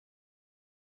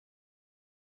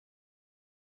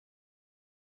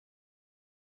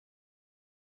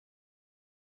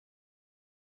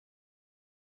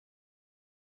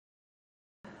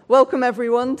Welcome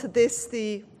everyone to this,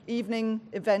 the evening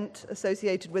event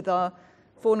associated with our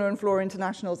Fauna Flora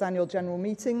International's annual general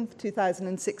meeting for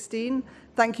 2016.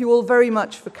 Thank you all very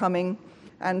much for coming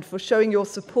and for showing your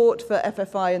support for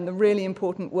FFI and the really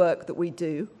important work that we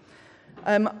do.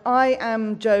 I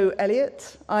am Jo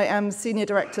Elliott. I am Senior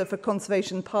Director for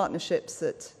Conservation Partnerships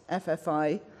at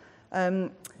FFI.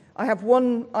 I have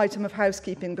one item of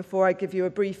housekeeping before I give you a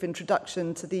brief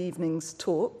introduction to the evening's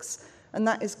talks, and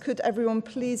that is, could everyone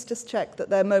please just check that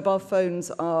their mobile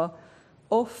phones are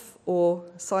off or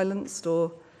silenced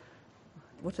or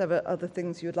whatever other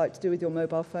things you would like to do with your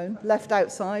mobile phone, left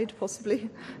outside possibly.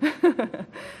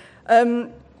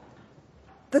 The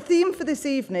theme for this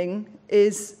evening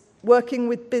is working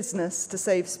with business to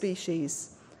save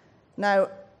species. Now,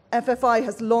 FFI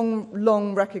has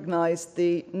long recognised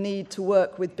the need to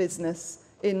work with business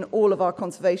in all of our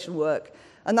conservation work,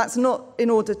 and that's not in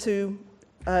order to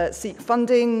seek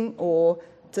funding or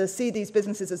to see these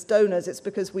businesses as donors. It's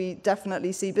because we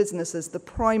definitely see business as the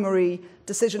primary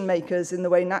decision makers in the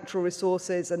way natural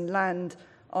resources and land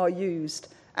are used,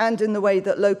 and in the way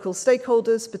that local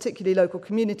stakeholders, particularly local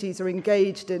communities, are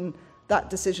engaged in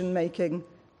that decision making.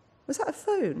 Was that a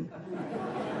phone?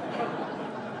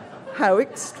 How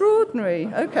extraordinary.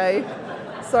 Okay.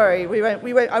 Sorry,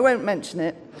 I won't mention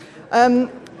it.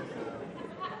 And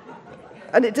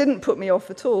it didn't put me off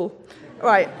at all.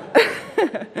 Right.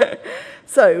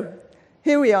 So,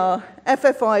 here we are,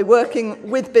 FFI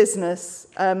working with business.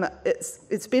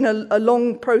 It's been a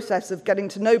long process of getting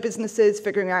to know businesses,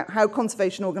 figuring out how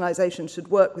conservation organisations should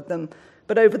work with them.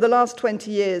 But over the last 20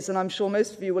 years, and I'm sure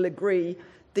most of you will agree,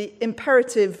 the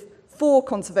imperative for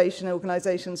conservation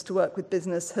organisations to work with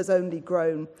business has only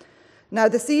grown. Now,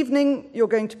 this evening, you're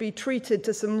going to be treated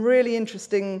to some really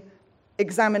interesting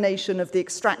examination of the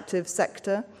extractive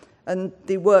sector and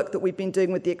the work that we've been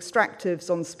doing with the extractives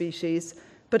on species.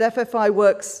 But FFI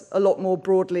works a lot more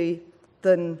broadly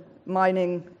than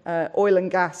mining, oil and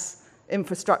gas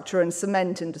infrastructure and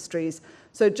cement industries.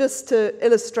 So just to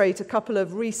illustrate a couple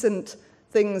of recent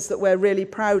things that we're really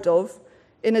proud of,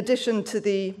 in addition to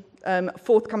the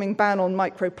forthcoming ban on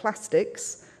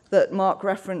microplastics that Mark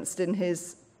referenced in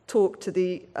his talk to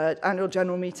the annual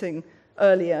general meeting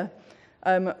earlier,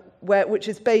 which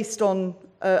is based on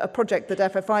a project that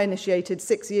FFI initiated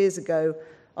 6 years ago.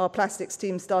 Our plastics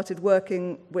team started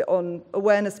working on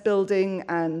awareness building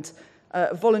and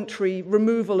voluntary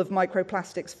removal of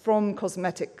microplastics from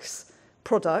cosmetics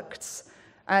products,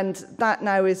 and that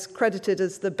now is credited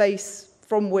as the base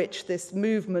from which this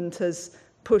movement has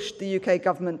pushed the UK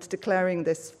government declaring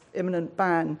this imminent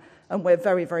ban, and we're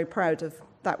very, very proud of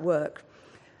that work.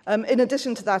 In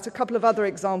addition to that, a couple of other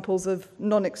examples of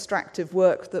non-extractive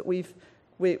work that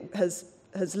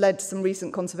has led to some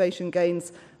recent conservation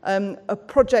gains. A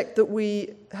project that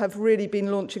we have really been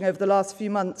launching over the last few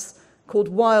months called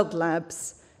Wild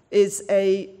Labs is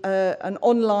an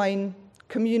online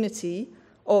community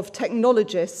of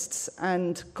technologists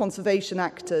and conservation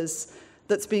actors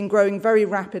that's been growing very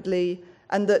rapidly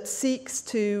and that seeks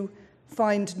to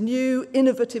find new,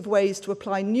 innovative ways to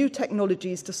apply new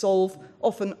technologies to solve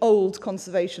often old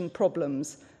conservation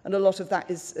problems. And a lot of that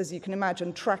is, as you can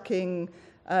imagine, tracking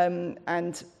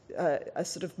and a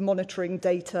sort of monitoring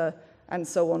data and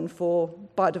so on for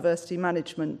biodiversity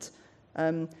management.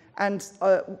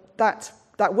 That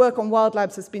work on Wild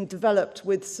Labs has been developed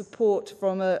with support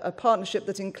from a partnership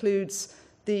that includes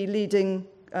the leading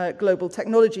global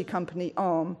technology company,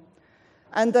 Arm.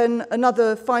 And then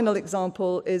another final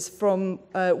example is from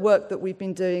work that we've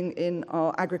been doing in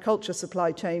our agriculture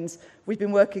supply chains. We've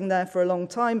been working there for a long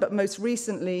time, but most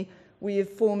recently we have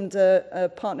formed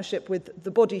a partnership with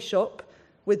The Body Shop,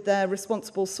 with their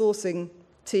responsible sourcing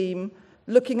team,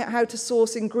 looking at how to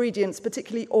source ingredients,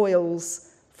 particularly oils,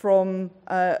 from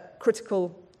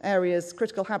critical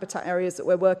habitat areas that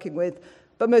we're working with,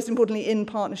 but most importantly in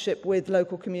partnership with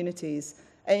local communities,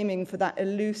 aiming for that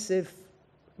elusive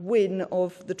win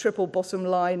of the triple bottom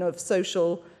line of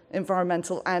social,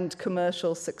 environmental and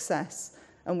commercial success.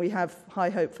 And we have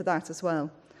high hope for that as well.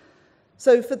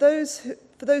 So for those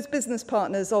business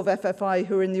partners of FFI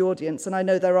who are in the audience, and I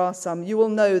know there are some, you will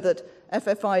know that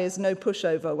FFI is no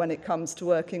pushover when it comes to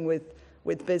working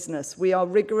with business. We are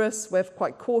rigorous, we're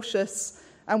quite cautious,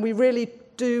 and we really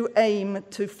do aim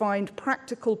to find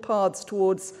practical paths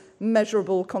towards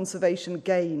measurable conservation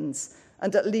gains,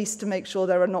 and at least to make sure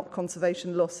there are not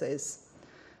conservation losses.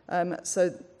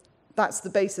 So that's the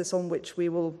basis on which we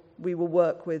will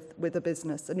work with a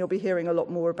business, and you'll be hearing a lot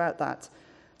more about that.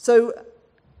 So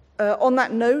on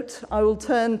that note, I will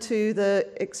turn to the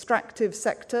extractive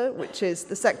sector, which is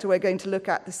the sector we're going to look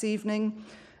at this evening.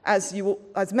 As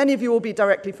many of you will be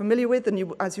directly familiar with,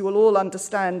 and as you will all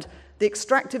understand, the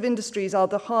extractive industries are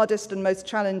the hardest and most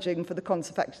challenging for the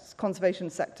conservation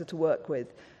sector to work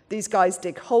with. These guys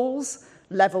dig holes,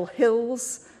 level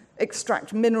hills,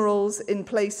 extract minerals in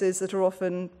places that are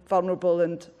often vulnerable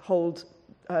and hold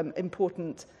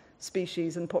important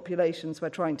species and populations we're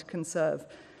trying to conserve.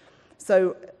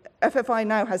 So FFI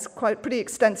now has pretty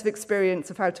extensive experience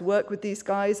of how to work with these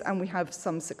guys, and we have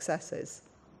some successes.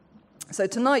 So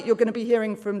tonight you're going to be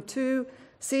hearing from two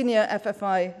senior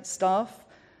FFI staff,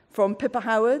 from Pippa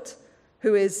Howard,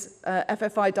 who is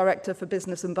FFI Director for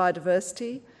Business and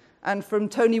Biodiversity, and from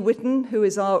Tony Whitten, who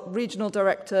is our Regional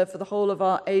Director for the whole of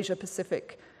our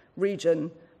Asia-Pacific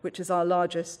region, which is our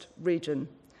largest region.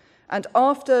 And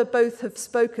after both have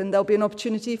spoken, there'll be an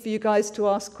opportunity for you guys to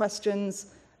ask questions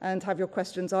and have your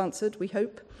questions answered, we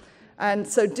hope. And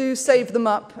so do save them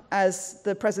up as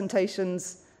the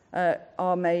presentations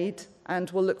are made, and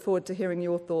we'll look forward to hearing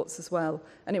your thoughts as well.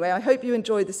 Anyway, I hope you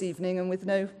enjoy this evening, and with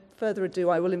no further ado,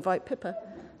 I will invite Pippa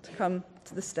to come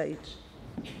to the stage.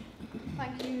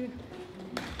 Thank you.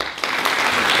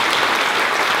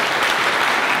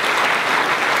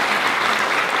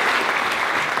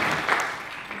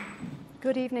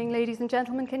 Good evening, ladies and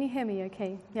gentlemen. Can you hear me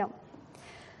okay? Yeah.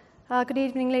 Good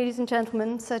evening, ladies and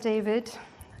gentlemen, Sir David,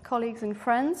 colleagues and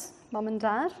friends, Mum and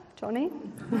Dad, Johnny.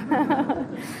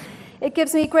 It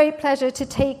gives me great pleasure to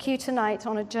take you tonight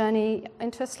on a journey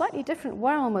into a slightly different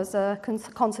realm as a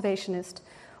conservationist,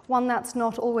 one that's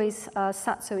not always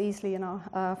sat so easily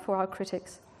for our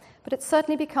critics. But it's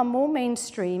certainly become more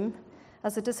mainstream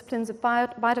as the disciplines of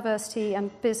biodiversity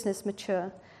and business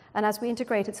mature, and as we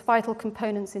integrate its vital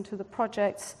components into the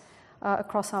projects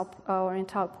across our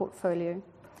entire portfolio.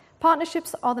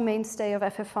 Partnerships are the mainstay of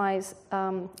FFI's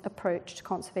approach to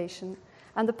conservation,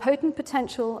 and the potent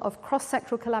potential of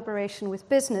cross-sectoral collaboration with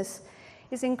business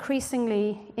is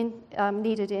increasingly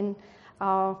needed in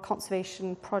our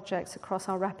conservation projects across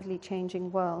our rapidly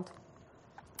changing world.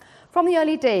 From the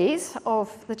early days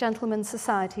of the Gentleman's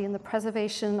Society and the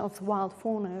preservation of the wild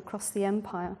fauna across the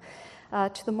empire,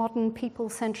 to the modern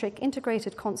people-centric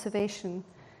integrated conservation,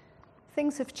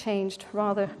 things have changed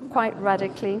rather quite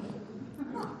radically.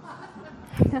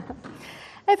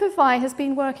 FFI has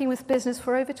been working with business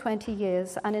for over 20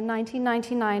 years, and in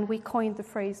 1999 we coined the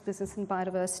phrase business and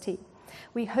biodiversity.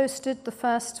 We hosted the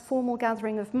first formal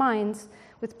gathering of minds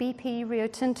with BP, Rio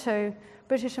Tinto,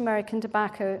 British American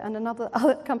Tobacco, and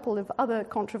a couple of other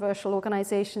controversial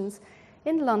organizations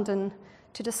in London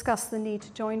to discuss the need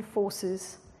to join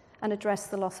forces and address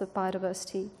the loss of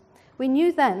biodiversity. We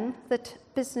knew then that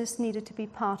business needed to be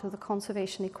part of the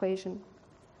conservation equation.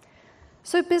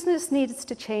 So business needs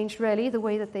to change, really, the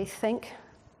way that they think,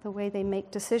 the way they make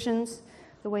decisions,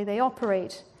 the way they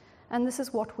operate, and this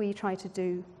is what we try to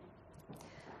do.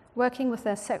 Working with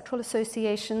their sectoral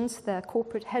associations, their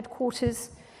corporate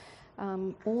headquarters,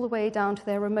 all the way down to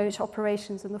their remote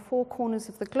operations in the four corners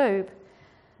of the globe,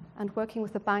 and working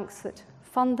with the banks that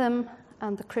fund them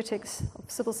and the critics of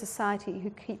civil society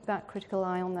who keep that critical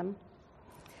eye on them.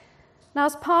 Now,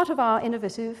 as part of our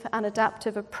innovative and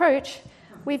adaptive approach,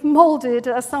 we've molded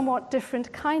a somewhat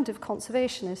different kind of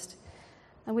conservationist,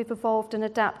 and we've evolved and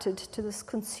adapted to this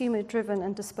consumer-driven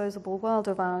and disposable world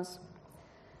of ours.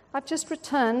 I've just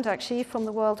returned, actually, from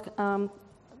the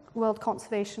World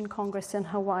Conservation Congress in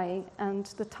Hawaii, and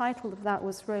the title of that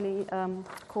was really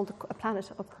called A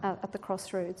Planet at the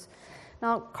Crossroads.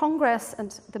 Now, Congress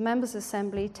and the Members'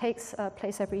 Assembly takes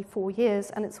place every 4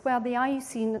 years, and it's where the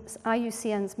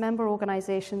IUCN's member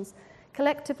organizations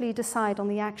collectively decide on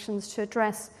the actions to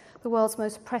address the world's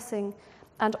most pressing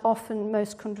and often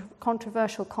most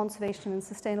controversial conservation and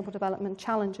sustainable development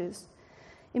challenges.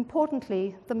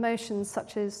 Importantly, the motions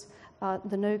such as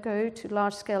the no-go to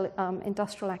large-scale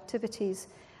industrial activities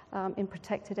in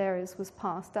protected areas was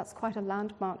passed. That's quite a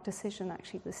landmark decision,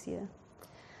 actually, this year.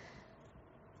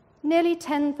 Nearly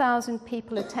 10,000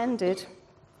 people attended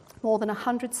more than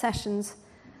 100 sessions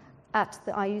at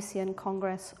the IUCN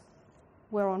Congress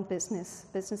were on business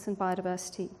and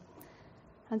biodiversity.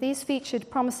 And these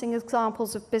featured promising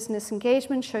examples of business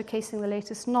engagement, showcasing the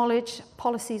latest knowledge,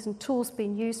 policies and tools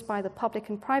being used by the public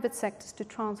and private sectors to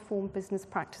transform business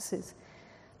practices,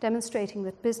 demonstrating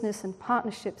that business and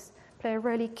partnerships play a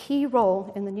really key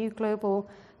role in the new global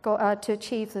to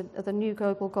achieve the new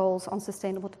global goals on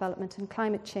sustainable development and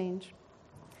climate change.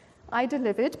 I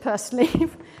delivered, personally,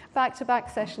 back-to-back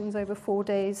sessions over 4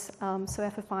 days, so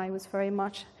FFI was very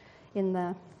much in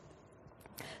there.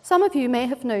 Some of you may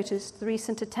have noticed the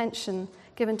recent attention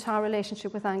given to our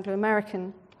relationship with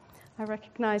Anglo-American. I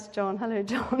recognize John. Hello,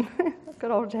 John.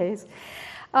 Good old days.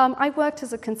 I worked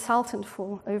as a consultant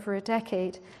for over a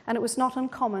decade, and it was not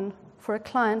uncommon for a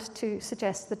client to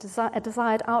suggest a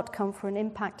desired outcome for an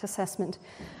impact assessment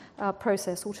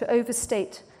process, or to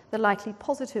overstate the likely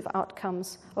positive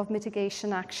outcomes of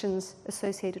mitigation actions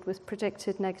associated with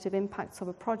predicted negative impacts of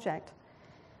a project.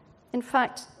 In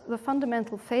fact, the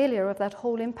fundamental failure of that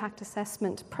whole impact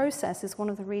assessment process is one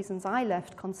of the reasons I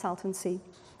left consultancy.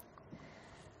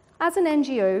 As an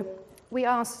NGO, we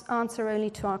answer only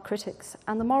to our critics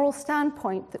and the moral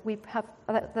standpoint that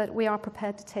we are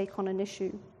prepared to take on an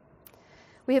issue.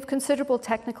 We have considerable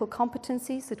technical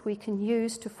competencies that we can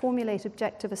use to formulate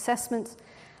objective assessments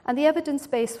and the evidence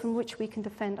base from which we can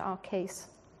defend our case.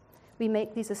 We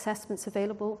make these assessments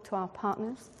available to our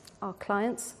partners, our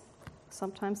clients,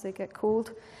 sometimes they get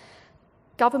called,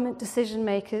 government decision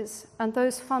makers, and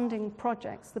those funding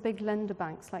projects, the big lender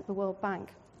banks like the World Bank.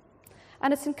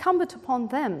 And it's incumbent upon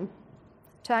them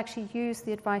to actually use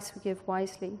the advice we give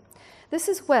wisely. This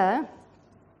is where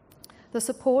the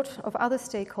support of other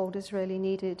stakeholders really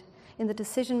needed in the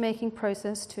decision-making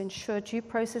process to ensure due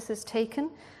process is taken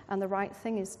and the right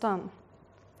thing is done.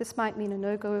 This might mean a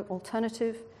no-go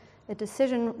alternative, a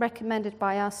decision recommended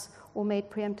by us or made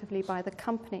preemptively by the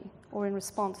company or in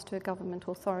response to a government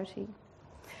authority.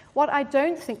 What I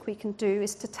don't think we can do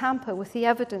is to tamper with the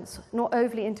evidence nor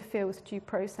overly interfere with due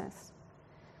process.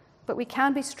 But we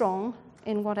can be strong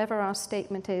in whatever our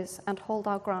statement is and hold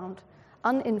our ground,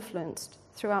 uninfluenced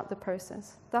throughout the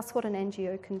process. That's what an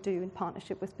NGO can do in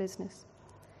partnership with business.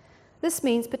 This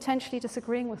means potentially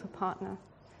disagreeing with a partner,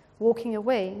 walking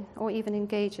away, or even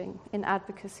engaging in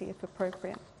advocacy if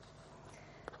appropriate.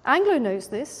 Anglo knows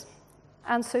this,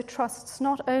 and so trusts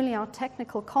not only our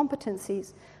technical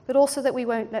competencies, but also that we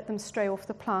won't let them stray off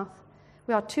the path.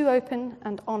 We are too open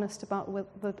and honest about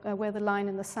where the line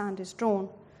in the sand is drawn.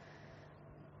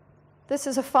 This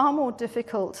is a far more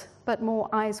difficult, but more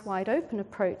eyes wide open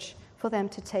approach for them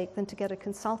to take than to get a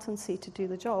consultancy to do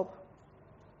the job.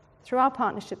 Through our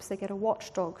partnerships, they get a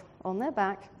watchdog on their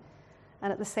back,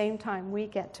 and at the same time, we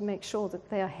get to make sure that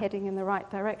they are heading in the right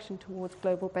direction towards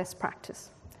global best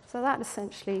practice. So that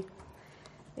essentially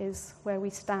is where we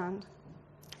stand.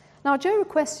 Now, Joe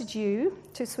requested you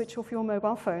to switch off your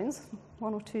mobile phones.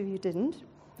 One or two of you didn't.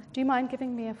 Do you mind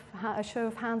giving me a show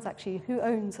of hands, actually? Who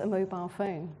owns a mobile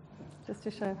phone? Just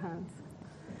a show of hands.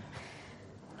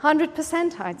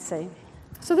 100%, I'd say.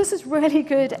 So this is really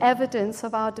good evidence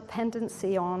of our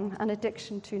dependency on and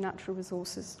addiction to natural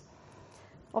resources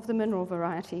of the mineral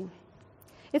variety.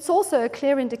 It's also a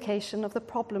clear indication of the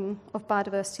problem of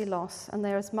biodiversity loss, and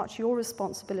they're as much your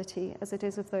responsibility as it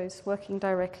is of those working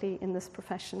directly in this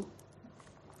profession.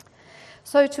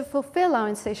 So to fulfill our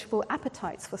insatiable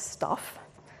appetites for stuff,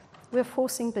 we're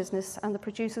forcing business and the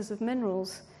producers of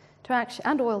minerals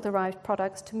and oil-derived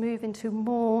products to move into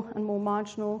more and more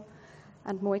marginal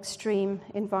and more extreme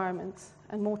environments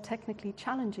and more technically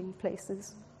challenging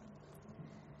places,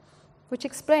 which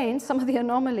explains some of the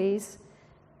anomalies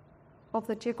of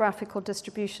the geographical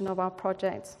distribution of our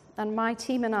projects. And my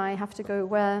team and I have to go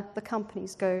where the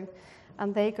companies go,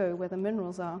 and they go where the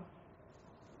minerals are.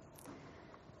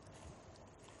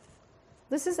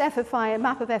 This is FFI, a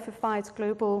map of FFI's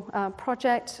global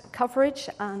project coverage,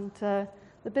 and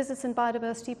the Business and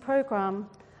Biodiversity Program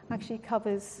actually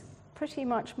covers pretty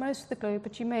much most of the globe,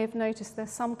 but you may have noticed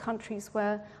there's some countries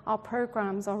where our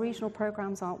regional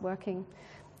programs aren't working.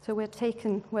 So we're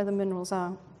taken where the minerals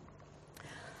are.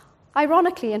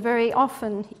 Ironically, and very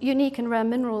often, unique and rare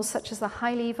minerals such as the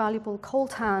highly valuable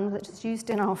coltan that is used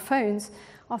in our phones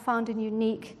are found in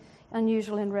unique,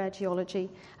 unusual and rare geology.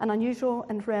 And unusual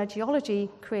and rare geology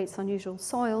creates unusual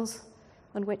soils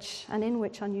in which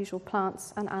unusual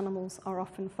plants and animals are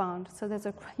often found. So there's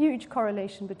a huge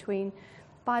correlation between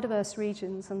biodiverse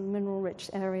regions and mineral-rich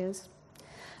areas.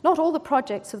 Not all the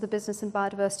projects of the Business and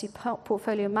Biodiversity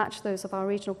portfolio match those of our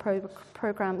regional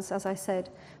programs, as I said,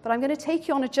 but I'm going to take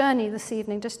you on a journey this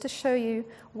evening just to show you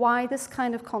why this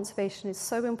kind of conservation is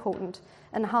so important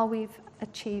and how we've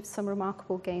achieved some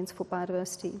remarkable gains for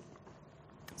biodiversity.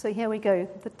 So here we go,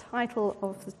 the title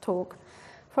of the talk,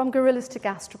 From Gorillas to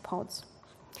Gastropods.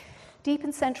 Deep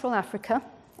in Central Africa,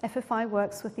 FFI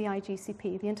works with the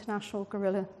IGCP, the International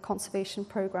Gorilla Conservation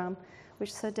Program,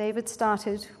 which Sir David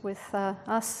started with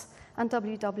us and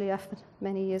WWF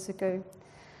many years ago.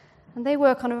 And they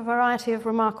work on a variety of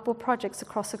remarkable projects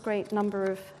across a great number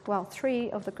of,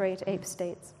 3 of the great ape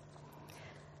states.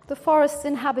 The forests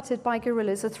inhabited by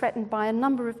gorillas are threatened by a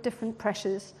number of different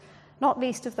pressures, not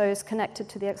least of those connected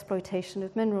to the exploitation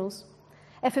of minerals.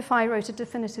 FFI wrote a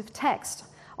definitive text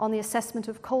on the assessment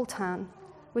of coltan,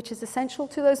 which is essential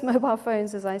to those mobile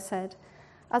phones, as I said,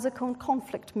 as a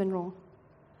conflict mineral.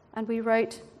 and we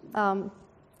wrote, and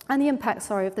the impact,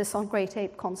 of this on great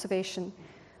ape conservation.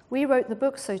 We wrote the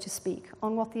book, so to speak,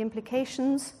 on what the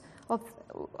implications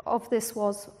of this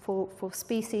was for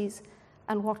species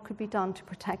and what could be done to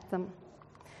protect them.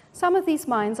 Some of these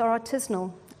mines are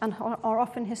artisanal and are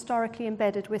often historically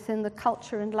embedded within the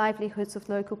culture and livelihoods of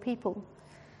local people.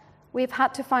 We've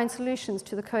had to find solutions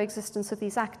to the coexistence of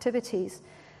these activities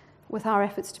with our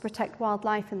efforts to protect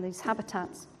wildlife in these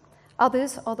habitats.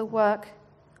 Others are the work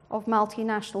of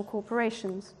multinational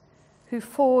corporations who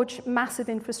forge massive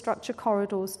infrastructure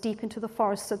corridors deep into the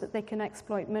forest so that they can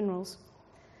exploit minerals.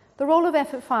 The role of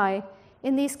FFI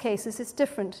in these cases is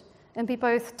different and be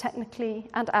both technically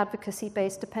and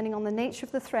advocacy-based, depending on the nature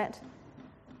of the threat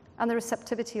and the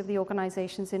receptivity of the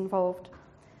organizations involved.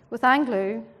 With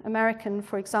Anglo-American,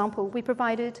 for example, we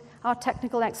provided our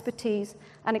technical expertise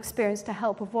and experience to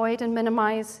help avoid and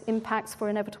minimize impacts for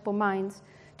inevitable mines,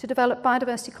 to develop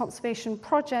biodiversity conservation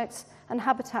projects and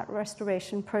habitat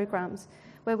restoration programs,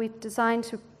 where we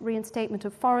designed reinstatement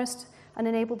of forest and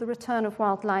enabled the return of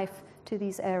wildlife to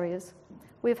these areas.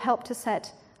 We've helped to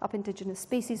set up indigenous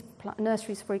species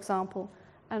nurseries, for example,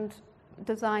 and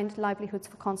designed livelihoods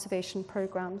for conservation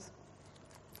programs.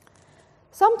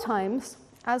 Sometimes,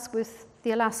 as with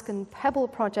the Alaskan Pebble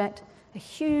project, a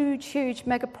huge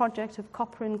mega project of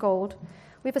copper and gold,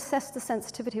 we've assessed the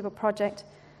sensitivity of a project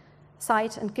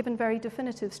site and given very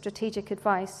definitive strategic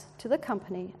advice to the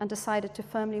company and decided to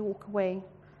firmly walk away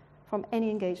from any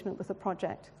engagement with the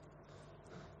project.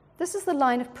 This is the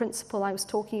line of principle I was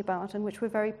talking about and which we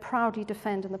very proudly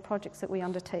defend in the projects that we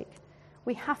undertake.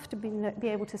 We have to be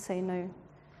able to say no.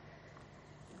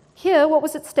 Here, what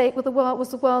was at stake was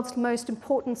the world's most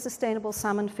important sustainable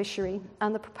salmon fishery,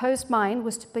 and the proposed mine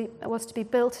was to be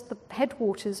built at the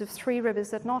headwaters of 3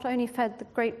 rivers that not only fed the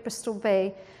Great Bristol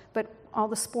Bay, but are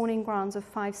the spawning grounds of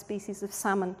 5 species of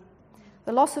salmon,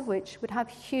 the loss of which would have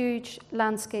huge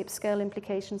landscape-scale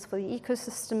implications for the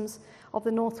ecosystems of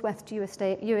the Northwest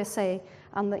USA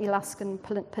and the Alaskan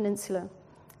Peninsula.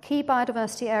 Key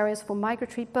biodiversity areas for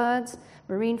migratory birds,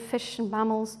 marine fish and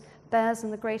mammals, bears,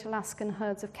 and the great Alaskan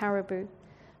herds of caribou,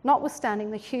 notwithstanding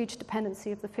the huge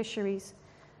dependency of the fisheries,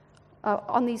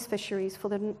 on these fisheries for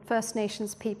the First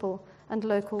Nations people and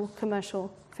local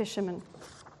commercial fishermen.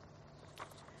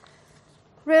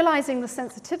 Realizing the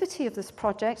sensitivity of this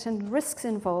project and risks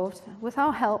involved, with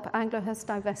our help, Anglo has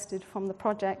divested from the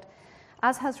project,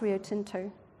 as has Rio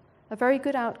Tinto. A very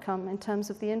good outcome in terms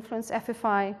of the influence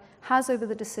FFI has over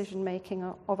the decision-making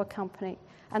of a company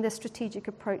and their strategic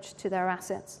approach to their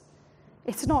assets.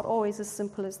 It's not always as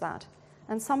simple as that,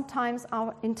 and sometimes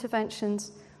our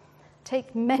interventions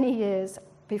take many years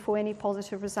before any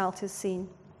positive result is seen.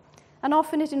 And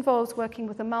often it involves working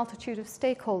with a multitude of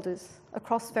stakeholders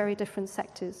across very different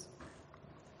sectors.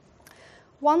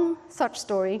 One such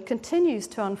story continues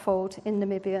to unfold in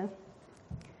Namibia.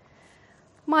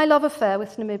 My love affair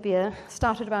with Namibia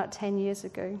started about 10 years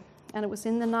ago, and it was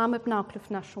in the Namib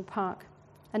National Park,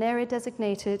 an area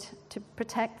designated to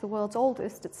protect the world's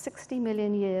oldest at 60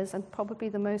 million years and probably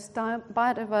the most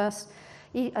biodiverse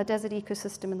desert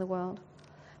ecosystem in the world.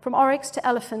 From oryx to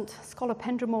elephant,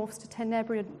 scolopendromorphs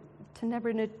to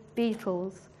tenebrinid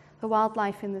beetles, the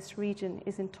wildlife in this region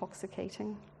is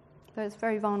intoxicating, though it's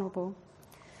very vulnerable.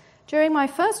 During my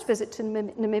first visit to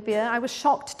Namibia, I was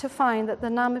shocked to find that the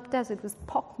Namib Desert was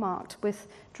pockmarked with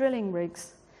drilling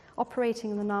rigs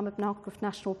operating in the Namib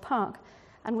National Park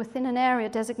and within an area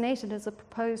designated as a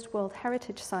proposed World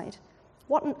Heritage Site.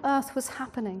 What on earth was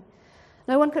happening?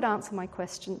 No one could answer my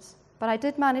questions, but I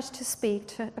did manage to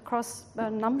speak across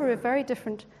a number of very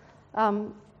different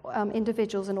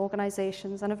individuals and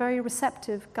organizations and a very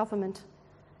receptive government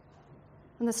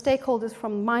and the stakeholders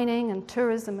from mining and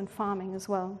tourism and farming as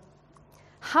well.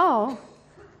 How,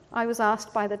 I was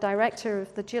asked by the director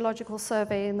of the Geological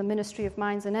Survey in the Ministry of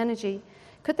Mines and Energy,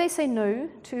 could they say no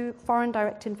to foreign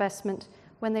direct investment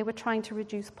when they were trying to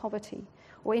reduce poverty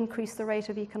or increase the rate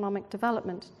of economic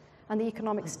development and the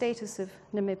economic status of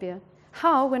Namibia?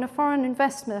 How, when a foreign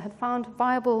investor had found a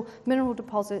viable mineral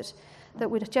deposit that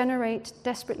would generate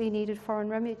desperately needed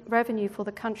foreign revenue for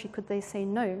the country, could they say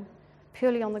no,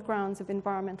 purely on the grounds of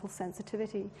environmental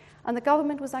sensitivity? And the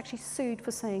government was actually sued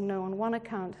for saying no on one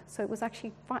account, so it was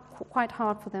actually quite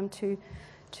hard for them to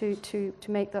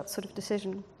make that sort of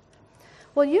decision.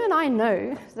 Well, you and I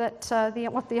know that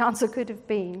what the answer could have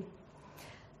been.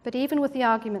 But even with the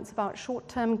arguments about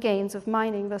short-term gains of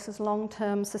mining versus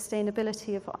long-term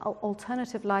sustainability of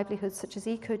alternative livelihoods such as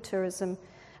ecotourism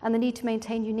and the need to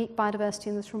maintain unique biodiversity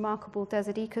in this remarkable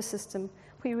desert ecosystem,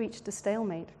 we reached a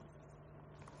stalemate.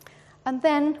 And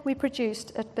then we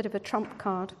produced a bit of a trump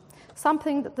card,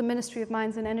 something that the Ministry of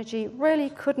Mines and Energy really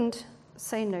couldn't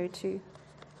say no to,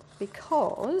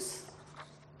 because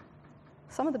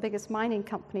some of the biggest mining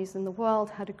companies in the world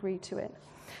had agreed to it.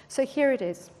 So here it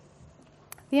is.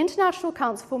 The International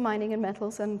Council for Mining and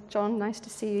Metals, and John, nice to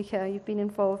see you here, you've been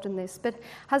involved in this, but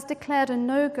has declared a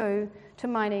no-go to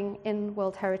mining in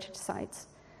World Heritage Sites.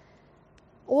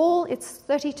 All its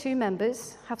 32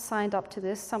 members have signed up to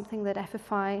this, something that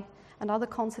FFI and other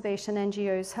conservation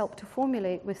NGOs help to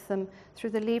formulate with them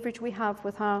through the leverage we have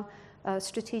with our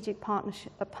strategic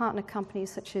partner companies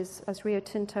such as Rio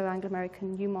Tinto, Anglo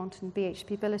American, Newmont, and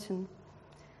BHP Billiton.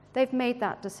 They've made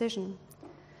that decision.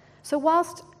 So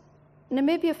whilst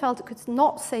Namibia felt it could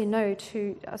not say no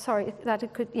to,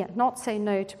 not say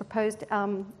no to proposed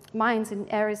mines in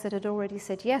areas that it had already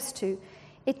said yes to,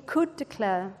 it could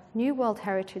declare new World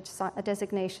Heritage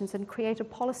designations and create a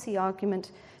policy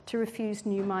argument to refuse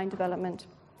new mine development.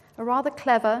 A rather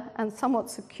clever and somewhat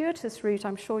circuitous route,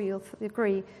 I'm sure you'll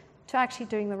agree, to actually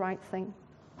doing the right thing.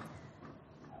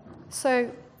 So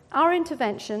our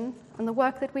intervention and the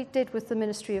work that we did with the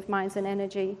Ministry of Mines and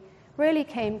Energy really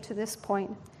came to this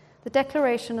point. The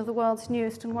declaration of the world's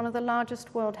newest and one of the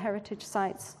largest World Heritage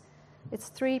Sites.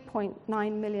 It's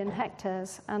 3.9 million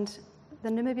hectares, and the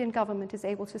Namibian government is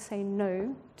able to say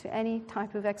no to any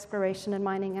type of exploration and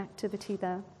mining activity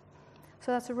there.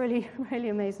 So that's a really, really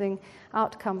amazing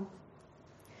outcome.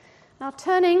 Now,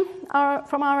 turning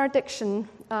from our addiction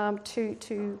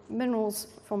to minerals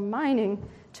from mining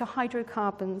to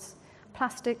hydrocarbons,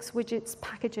 plastics, widgets,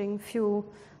 packaging, fuel,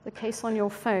 the case on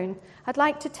your phone, I'd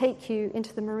like to take you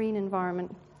into the marine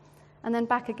environment and then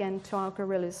back again to our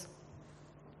gorillas.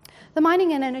 The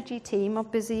mining and energy team are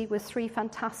busy with 3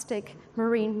 fantastic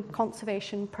marine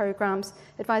conservation programs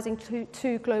advising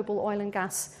two global oil and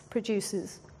gas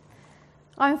producers.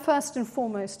 I'm first and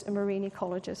foremost a marine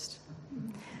ecologist,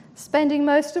 spending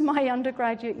most of my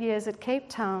undergraduate years at Cape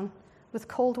Town with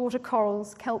cold water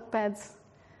corals, kelp beds,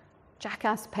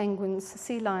 jackass penguins,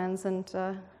 sea lions,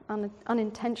 and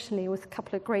unintentionally with a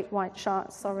couple of great white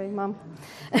sharks. Sorry, Mum.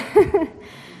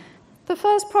 The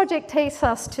first project takes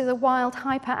us to the wild,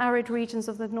 hyper-arid regions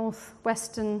of the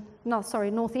northeastern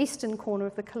corner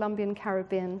of the Colombian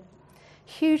Caribbean.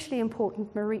 Hugely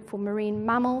important for marine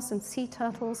mammals and sea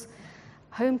turtles,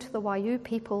 home to the Wayuu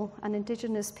people and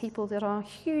indigenous people that are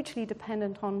hugely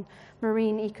dependent on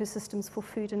marine ecosystems for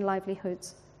food and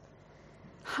livelihoods.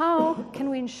 How can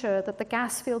we ensure that the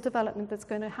gas field development that's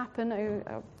going to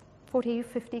happen 40,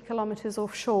 50 kilometers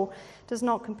offshore does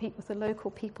not compete with the local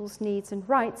people's needs and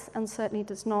rights, and certainly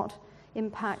does not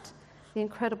impact the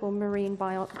incredible marine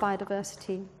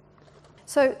biodiversity?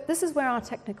 So this is where our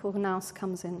technical nous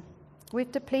comes in.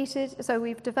 We've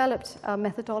developed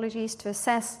methodologies to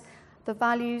assess the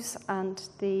values and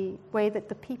the way that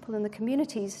the people in the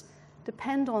communities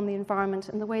depend on the environment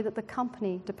and the way that the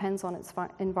company depends on its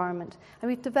environment. And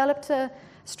we've developed a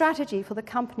strategy for the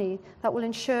company that will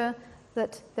ensure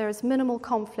that there is minimal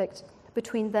conflict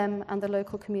between them and the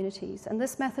local communities. And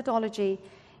this methodology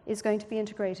is going to be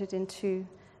integrated into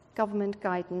government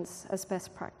guidance as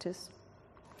best practice.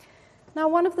 Now,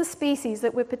 one of the species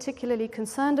that we're particularly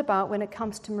concerned about when it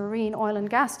comes to marine oil and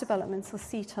gas developments are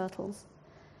sea turtles.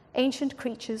 Ancient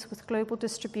creatures with global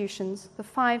distributions, the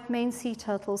 5 main sea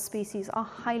turtle species are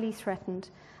highly threatened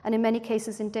and in many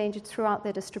cases endangered throughout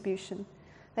their distribution.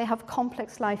 They have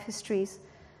complex life histories,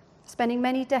 spending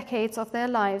many decades of their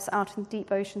lives out in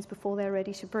deep oceans before they're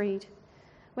ready to breed.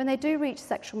 When they do reach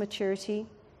sexual maturity,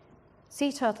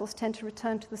 sea turtles tend to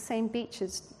return to the same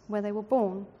beaches where they were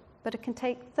born, but it can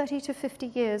take 30 to 50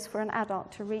 years for an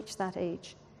adult to reach that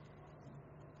age,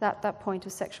 that point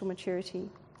of sexual maturity.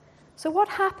 So what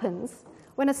happens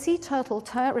when a sea turtle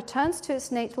returns to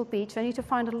its natal beach only to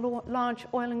find a large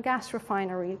oil and gas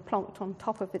refinery plonked on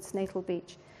top of its natal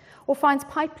beach, or finds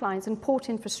pipelines and port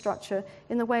infrastructure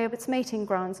in the way of its mating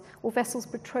grounds, or vessels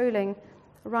patrolling,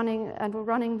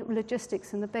 running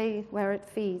logistics in the bay where it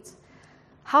feeds?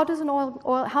 How does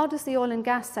the oil and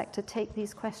gas sector take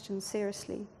these questions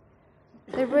seriously?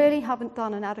 They really haven't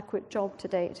done an adequate job to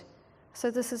date.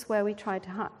 So this is where we try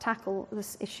to tackle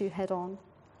this issue head on.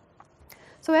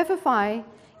 So FFI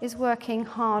is working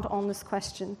hard on this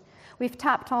question. We've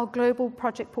tapped our global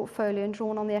project portfolio and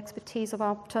drawn on the expertise of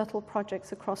our turtle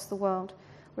projects across the world.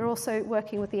 We're also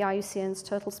working with the IUCN's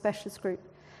Turtle Specialist Group.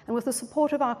 And with the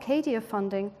support of Arcadia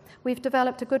funding, we've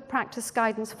developed a good practice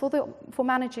guidance for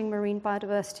managing marine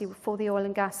biodiversity for the oil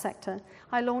and gas sector.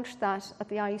 I launched that at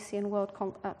the IUCN World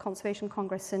Conservation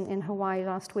Congress in Hawaii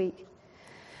last week.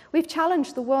 We've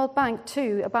challenged the World Bank,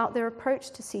 too, about their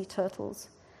approach to sea turtles.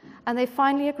 And they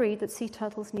finally agreed that sea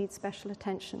turtles need special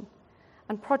attention.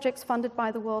 and projects funded by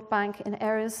the World Bank in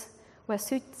areas where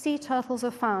sea turtles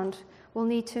are found will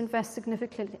need to invest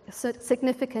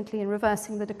significantly in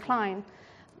reversing the decline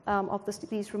of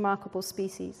these remarkable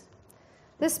species.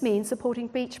 This means supporting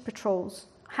beach patrols,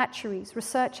 hatcheries,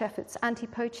 research efforts,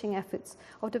 anti-poaching efforts,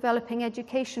 of developing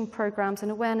education programs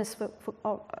and awareness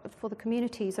for the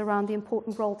communities around the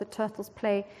important role that turtles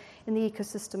play in the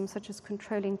ecosystem, such as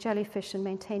controlling jellyfish and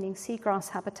maintaining seagrass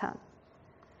habitat.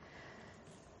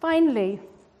 Finally,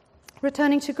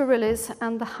 returning to gorillas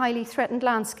and the highly threatened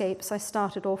landscapes I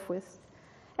started off with.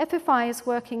 FFI is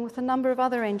working with a number of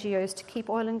other NGOs to keep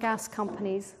oil and gas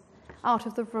companies out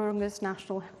of the Virunga's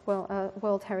National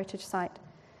World Heritage Site,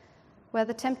 where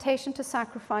the temptation to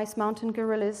sacrifice mountain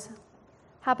gorillas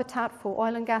habitat for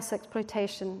oil and gas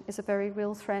exploitation is a very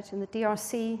real threat in the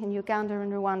DRC, in Uganda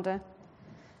and Rwanda.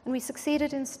 And we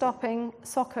succeeded in stopping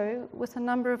SOCO with a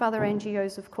number of other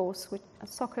NGOs, of course.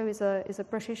 SOCO is a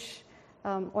British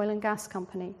oil and gas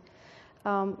company,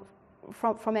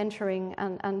 from entering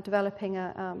and developing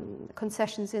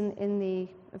concessions in the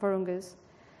Virungas.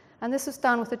 And this was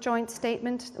done with a joint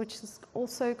statement, which has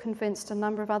also convinced a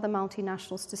number of other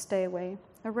multinationals to stay away.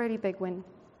 A really big win.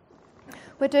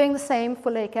 We're doing the same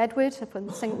for Lake Edward, for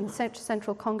the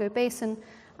Central Congo Basin,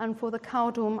 and for the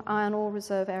Kowdoum Iron Ore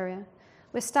Reserve area.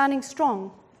 We're standing strong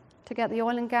to get the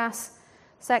oil and gas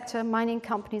sector, mining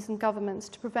companies and governments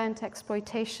to prevent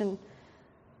exploitation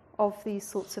of these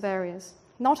sorts of areas.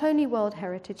 Not only World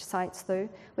Heritage Sites, though,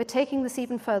 we're taking this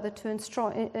even further to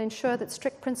ensure that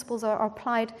strict principles are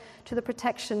applied to the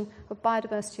protection of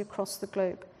biodiversity across the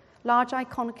globe. Large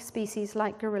iconic species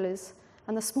like gorillas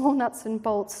and the small nuts and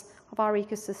bolts of our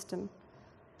ecosystem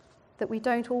that we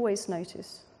don't always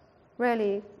notice,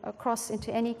 really across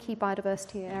into any key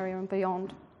biodiversity area and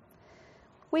beyond.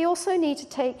 We also need to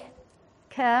take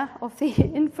care of the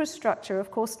infrastructure.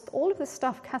 Of course, all of this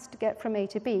stuff has to get from A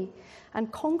to B,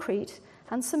 and concrete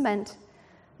and cement,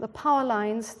 the power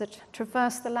lines that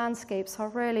traverse the landscapes, are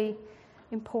really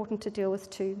important to deal with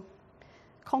too.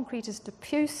 Concrete is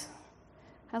diffuse,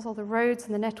 has all the roads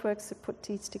and the networks that put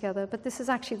these together, but this is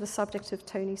actually the subject of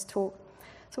Tony's talk.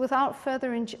 So without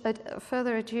further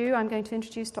ado, I'm going to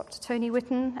introduce Dr. Tony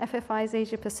Whitten, FFI's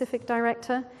Asia Pacific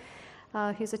Director,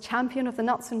 who's a champion of the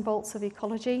nuts and bolts of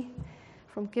ecology,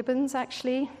 from gibbons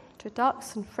actually to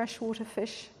ducks and freshwater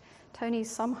fish. Tony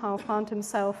somehow found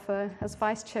himself as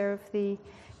vice chair of the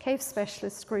cave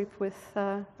specialist group with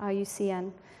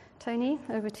IUCN. Tony,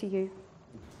 over to you.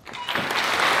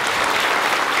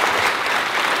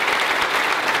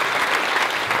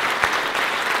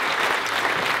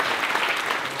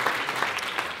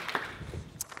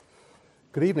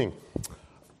 Good evening.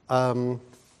 I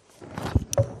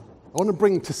want to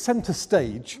bring to center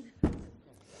stage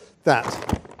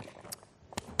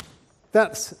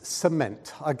that's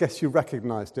cement. I guess you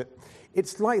recognized it.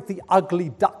 It's like the ugly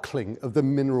duckling of the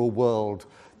mineral world.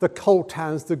 The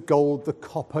coltans, the gold, the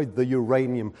copper, the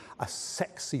uranium are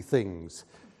sexy things.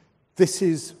 This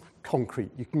is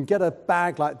concrete. You can get a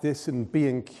bag like this in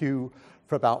B&Q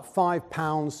for about £5,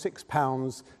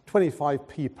 £6,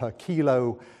 25p per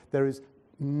kilo. There is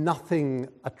nothing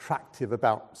attractive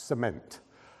about cement.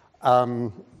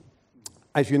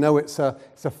 As you know, it's a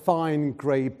fine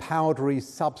grey powdery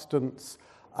substance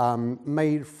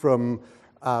made from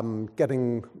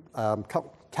getting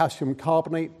calcium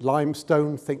carbonate,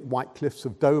 limestone, think White Cliffs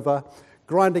of Dover,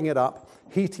 grinding it up,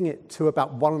 heating it to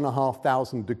about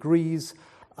 1,500 degrees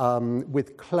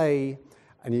with clay,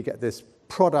 and you get this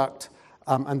product.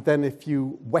 And then if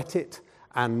you wet it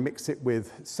and mix it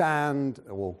with sand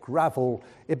or gravel,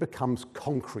 it becomes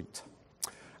concrete.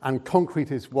 And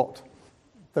concrete is what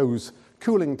those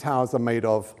cooling towers are made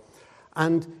of.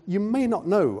 And you may not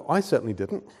know, I certainly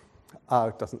didn't,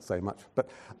 it doesn't say much, but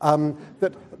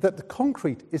that the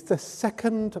concrete is the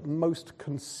second most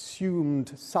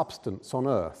consumed substance on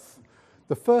Earth.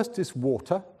 The first is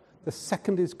water, the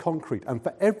second is concrete. And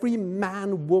for every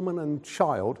man, woman, and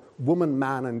child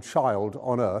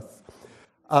on Earth,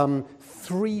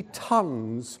 3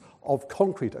 tons of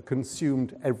concrete are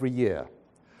consumed every year.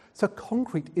 So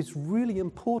concrete is really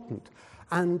important.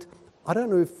 And I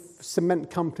don't know if cement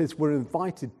companies were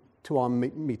invited to our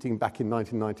meeting back in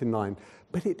 1999,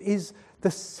 but it is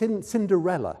the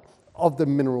Cinderella of the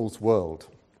minerals world.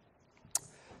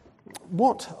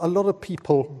 What a lot of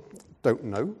people don't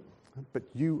know, but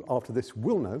you after this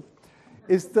will know,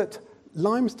 is that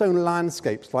limestone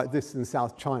landscapes like this in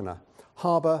South China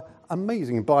harbour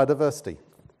amazing biodiversity.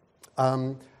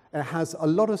 It has a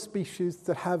lot of species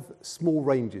that have small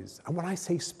ranges. And when I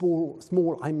say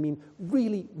small, I mean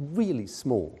really, really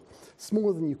small.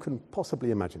 Smaller than you can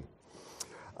possibly imagine.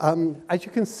 As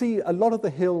you can see, a lot of the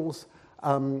hills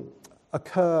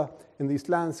occur in these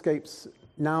landscapes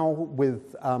now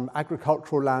with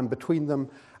agricultural land between them,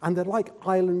 and they're like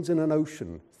islands in an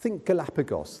ocean. Think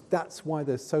Galapagos. That's why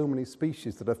there's so many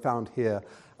species that are found here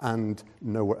and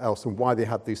nowhere else, and why they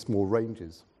have these small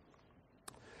ranges.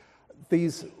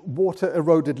 These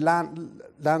water-eroded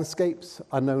landscapes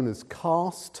are known as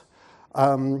karst,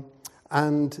 and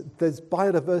there's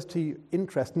biodiversity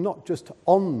interest not just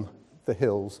on the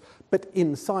hills, but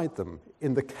inside them,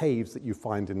 in the caves that you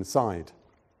find inside.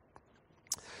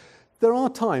 There are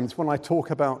times when I talk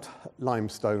about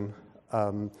limestone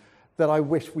that I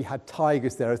wish we had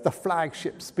tigers there as the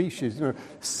flagship species. You know,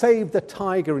 save the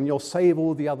tiger and you'll save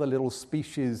all the other little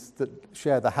species that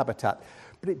share the habitat.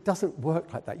 But it doesn't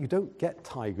work like that. You don't get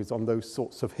tigers on those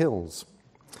sorts of hills.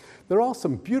 There are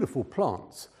some beautiful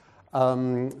plants.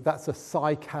 That's a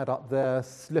cycad up there,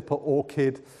 slipper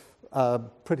orchid,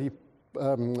 pretty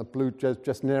blue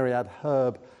gesneriad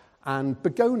herb, and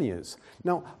begonias.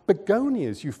 Now,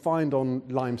 begonias you find on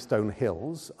limestone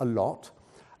hills a lot,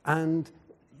 and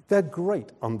they're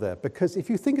great on there, because if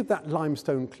you think of that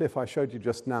limestone cliff I showed you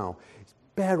just now, it's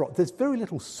bare rock. There's very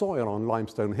little soil on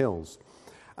limestone hills.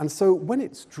 And so when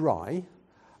it's dry,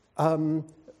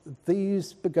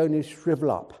 these begonias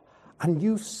shrivel up. And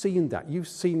you've seen that. You've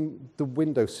seen the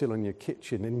windowsill in your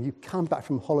kitchen, and you come back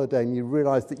from holiday and you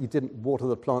realize that you didn't water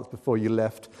the plants before you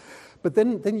left. But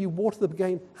then you water them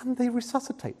again, and they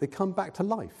resuscitate. They come back to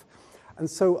life. And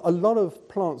so a lot of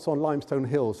plants on limestone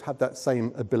hills have that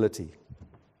same ability.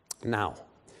 Now,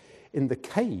 in the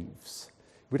caves,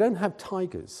 we don't have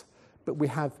tigers, but we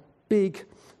have big,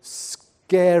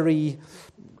 scary,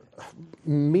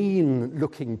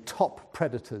 mean-looking top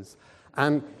predators.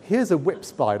 And here's a whip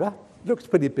spider. Looks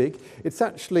pretty big. It's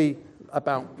actually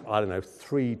about,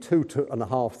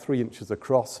 2.5, 3 inches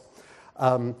across.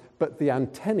 But the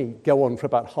antennae go on for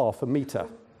about 1/2 meter.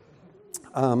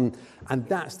 And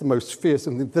that's the most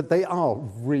fearsome thing, that they are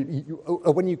really,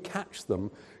 when you catch them,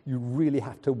 you really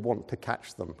have to want to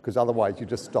catch them, because otherwise you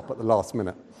just stop at the last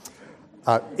minute,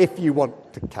 if you want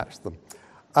to catch them.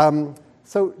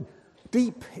 So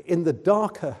deep in the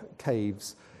darker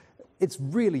caves, it's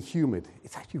really humid.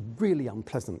 It's actually really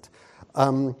unpleasant.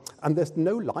 And there's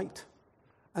no light,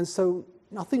 and so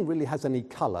nothing really has any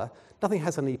color, nothing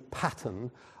has any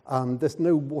pattern. There's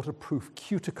no waterproof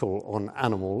cuticle on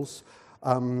animals.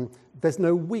 There's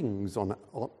no wings on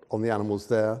the animals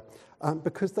there,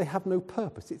 because they have no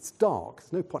purpose. It's dark.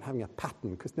 There's no point having a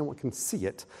pattern because no one can see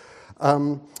it.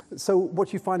 So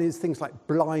what you find is things like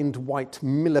blind white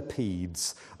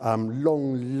millipedes,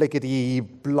 long-leggedy,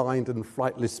 blind and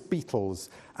flightless beetles,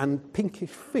 and pinkish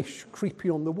fish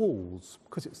creeping on the walls.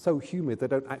 Because it's so humid, they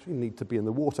don't actually need to be in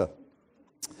the water.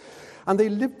 And they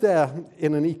live there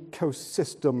in an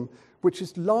ecosystem which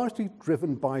is largely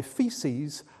driven by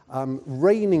feces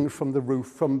raining from the roof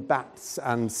from bats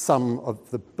and some of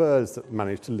the birds that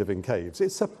manage to live in caves.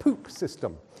 It's a poop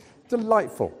system.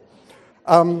 Delightful.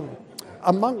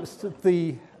 Amongst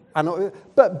the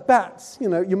but bats,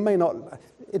 you may not,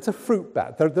 it's a fruit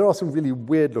bat. There are some really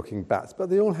weird-looking bats, but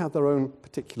they all have their own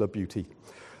particular beauty.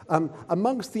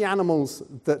 Amongst the animals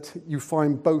that you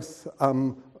find both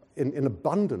in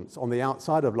abundance on the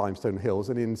outside of limestone hills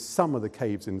and in some of the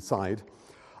caves inside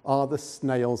are the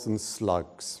snails and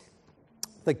slugs,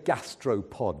 the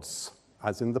gastropods,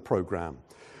 as in the program.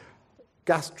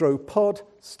 Gastropod,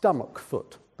 stomach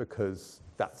foot, because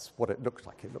that's what it looks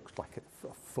like. It looks like a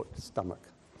foot stomach,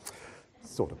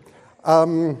 sort of.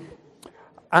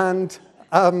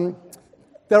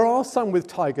 There are some with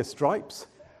tiger stripes,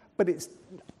 but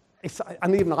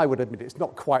and even I would admit it's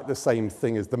not quite the same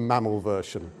thing as the mammal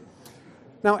version.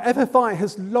 Now, FFI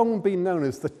has long been known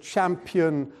as the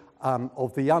champion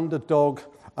of the underdog,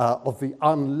 of the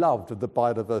unloved of the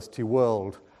biodiversity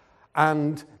world.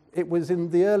 And it was in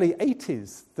the early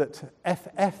 80s that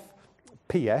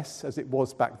FFPS, as it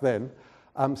was back then,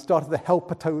 started the Help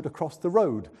a Toad Across the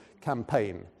Road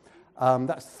campaign.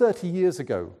 That's 30 years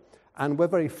ago. And we're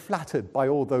very flattered by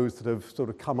all those that have sort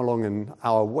of come along in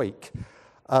our wake.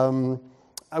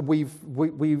 We've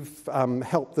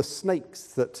helped the snakes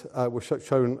that were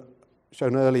shown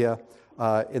earlier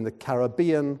in the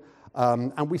Caribbean,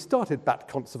 and we started Bat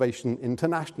Conservation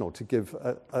International to give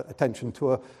attention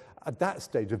to, at that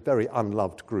stage, a very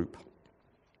unloved group.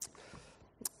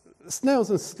 Snails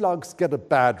and slugs get a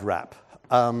bad rap,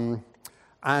 and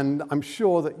I'm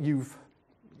sure that you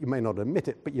may not admit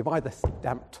it, but you've either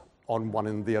stamped on one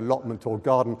in the allotment or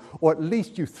garden, or at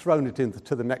least you've thrown it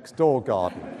into the next door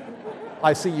garden.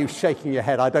 I see you shaking your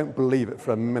head. I don't believe it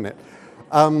for a minute.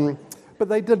 But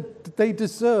they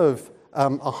deserve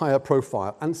a higher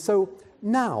profile. And so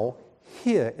now,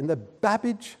 here in the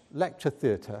Babbage Lecture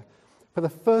Theatre for the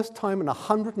first time in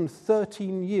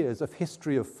 113 years of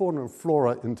history of Fauna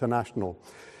Flora International.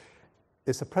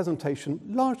 It's a presentation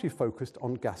largely focused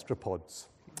on gastropods.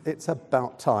 It's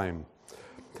about time.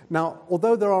 Now,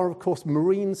 although there are, of course,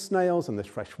 marine snails and there's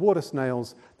freshwater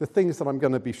snails, the things that I'm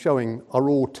going to be showing are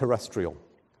all terrestrial.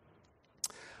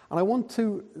 And I want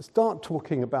to start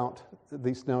talking about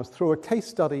these snails through a case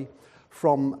study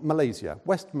from Malaysia,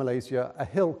 West Malaysia, a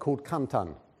hill called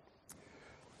Kantan.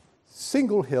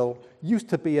 Single hill, used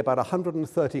to be about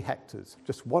 130 hectares,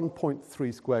 just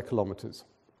 1.3 square kilometers.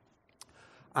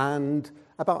 And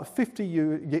about 50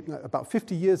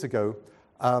 years ago,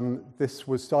 this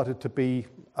was started to be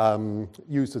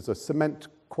used as a cement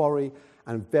quarry,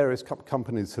 and various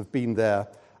companies have been there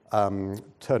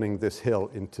turning this hill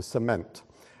into cement.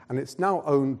 And it's now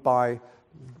owned by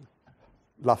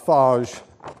Lafarge,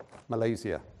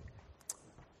 Malaysia.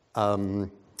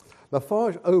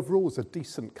 Lafarge overall is a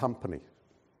decent company,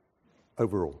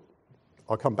 overall.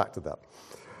 I'll come back to that.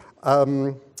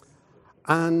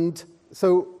 And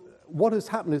so what has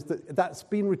happened is that that's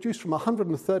been reduced from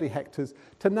 130 hectares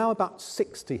to now about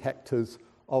 60 hectares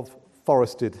of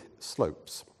forested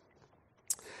slopes.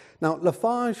 Now,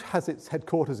 Lafarge has its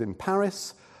headquarters in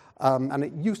Paris, and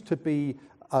it used to be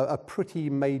a pretty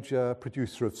major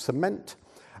producer of cement,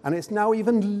 and it's now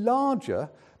even larger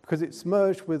because it's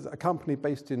merged with a company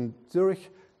based in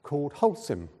Zurich called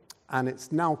Holcim, and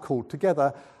it's now called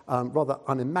together, rather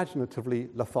unimaginatively,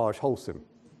 Lafarge Holcim.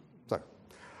 So,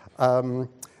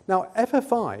 now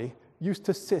FFI used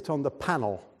to sit on the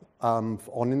panel,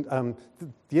 the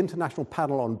international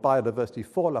panel on biodiversity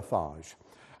for Lafarge,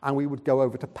 and we would go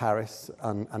over to Paris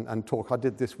and talk. I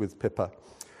did this with Pippa,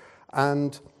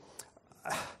 and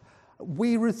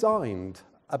we resigned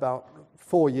about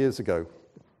 4 years ago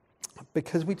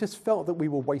because we just felt that we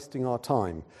were wasting our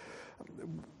time.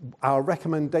 Our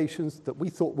recommendations that we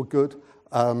thought were good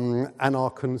and our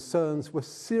concerns were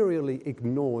serially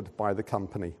ignored by the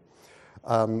company.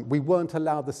 We weren't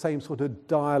allowed the same sort of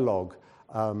dialogue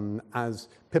as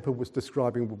Pippa was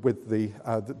describing with the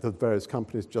various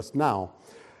companies just now.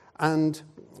 And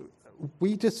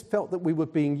we just felt that we were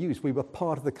being used. We were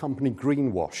part of the company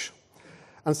greenwash.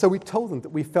 And so we told them that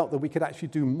we felt that we could actually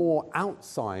do more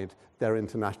outside their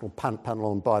international panel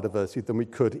on biodiversity than we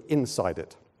could inside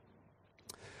it.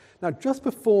 Now, just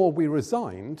before we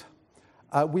resigned,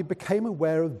 we became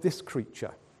aware of this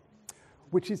creature,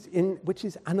 which is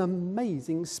an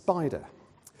amazing spider.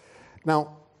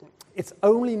 Now, it's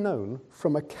only known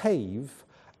from a cave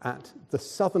at the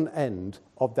southern end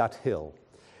of that hill.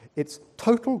 Its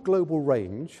total global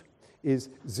range is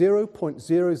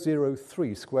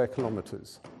 0.003 square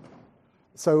kilometers.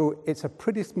 So it's a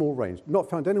pretty small range, not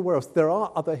found anywhere else. There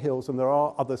are other hills and there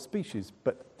are other species,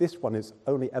 but this one has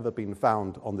only ever been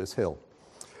found on this hill.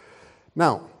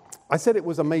 Now, I said it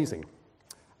was amazing,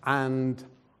 and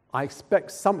I expect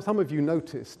some of you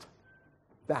noticed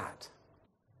that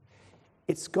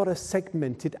it's got a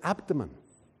segmented abdomen.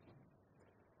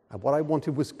 And what I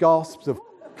wanted was gasps of,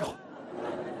 God.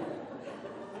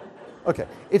 Okay,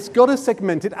 it's got a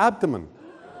segmented abdomen.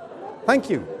 Thank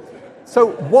you.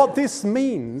 So what this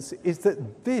means is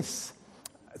that this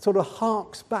sort of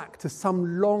harks back to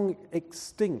some long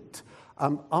extinct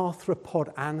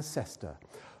arthropod ancestor.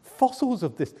 Fossils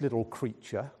of this little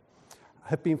creature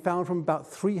have been found from about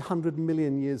 300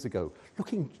 million years ago,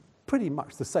 looking pretty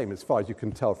much the same as far as you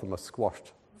can tell from a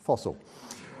squashed fossil.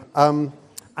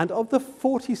 And of the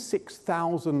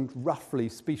 46,000 roughly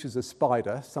species of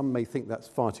spider, some may think that's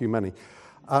far too many,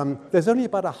 there's only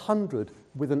about 100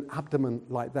 with an abdomen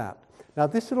like that. Now,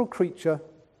 this little creature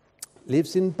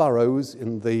lives in burrows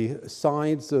in the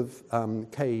sides of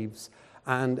caves,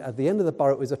 and at the end of the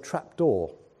burrow is a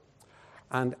trapdoor.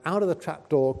 And out of the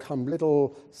trapdoor come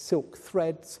little silk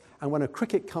threads, and when a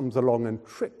cricket comes along and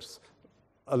trips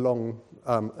along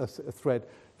a thread,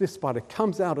 this spider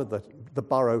comes out of the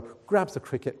burrow, grabs the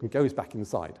cricket, and goes back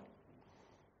inside.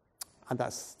 And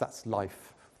that's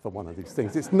life for one of these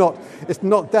things. It's not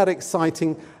that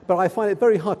exciting, but I find it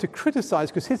very hard to criticize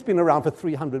because he's been around for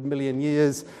 300 million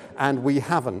years, and we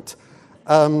haven't.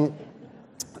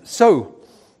 So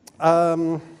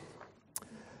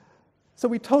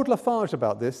we told Lafarge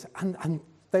about this, and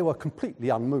they were completely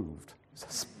unmoved. It's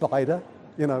a spider,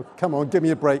 come on, give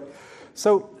me a break.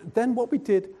 So then what we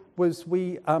did was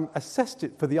we assessed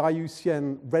it for the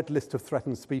IUCN Red List of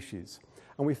Threatened Species.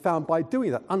 And we found by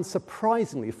doing that,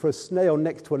 unsurprisingly, for a snail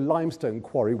next to a limestone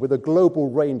quarry with a global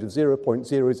range of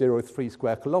 0.003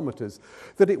 square kilometers,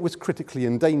 that it was critically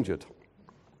endangered.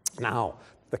 Now,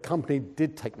 the company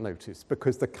did take notice,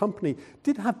 because the company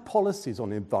did have policies on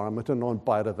the environment and on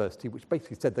biodiversity, which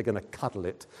basically said they're going to cuddle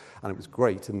it, and it was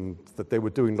great, and that they were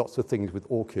doing lots of things with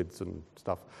orchids and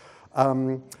stuff.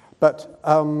 But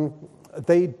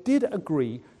they did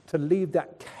agree to leave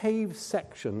that cave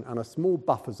section and a small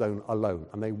buffer zone alone,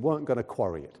 and they weren't going to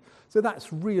quarry it. So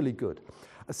that's really good.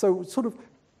 So sort of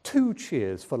 2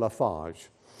 cheers for Lafarge.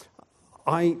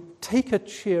 I take a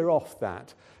cheer off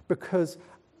that, because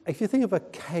if you think of a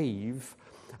cave,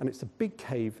 and it's a big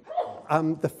cave,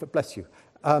 bless you,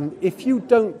 if you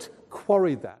don't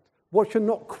quarry that, what you're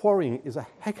not quarrying is a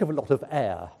heck of a lot of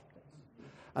air.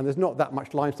 And there's not that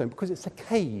much limestone, because it's a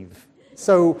cave.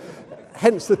 So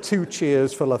hence the 2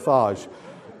 cheers for Lafarge.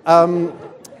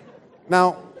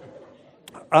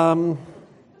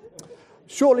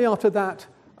 Shortly after that,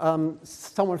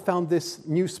 someone found this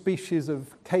new species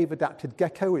of cave-adapted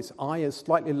gecko. Its eye is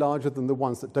slightly larger than the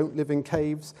ones that don't live in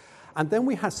caves. And then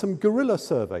we had some gorilla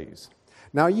surveys.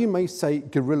 Now, you may say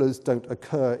gorillas don't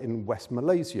occur in West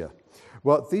Malaysia.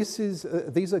 Well, these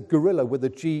are gorilla with a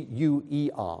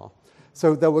G-U-E-R.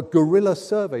 So there were gorilla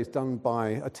surveys done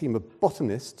by a team of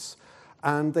botanists,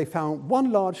 and they found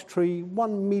 1 large tree,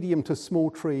 1 medium to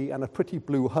small tree, and a pretty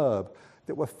blue herb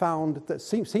that were found that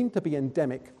seemed to be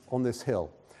endemic on this hill.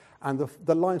 And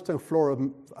the limestone flora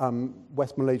of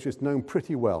West Malaysia is known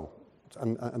pretty well,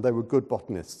 and they were good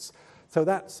botanists. So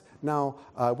that's now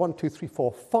 1, 2, 3,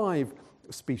 4, 5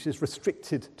 species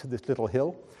restricted to this little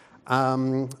hill.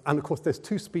 And of course, there's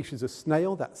 2 species of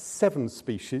snail, that's 7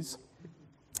 species,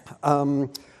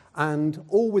 and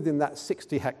all within that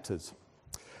 60 hectares.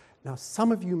 Now,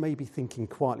 some of you may be thinking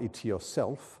quietly to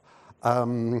yourself,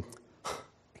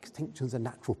 extinction's a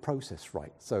natural process,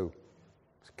 right? So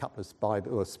a couple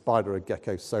of spider, a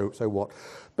gecko, so what?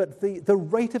 But the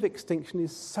rate of extinction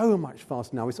is so much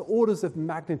faster now. It's orders of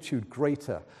magnitude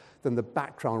greater than the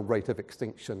background rate of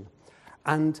extinction.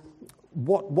 And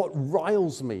what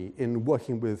riles me in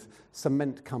working with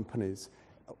cement companies,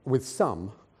 with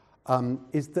some,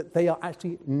 is that they are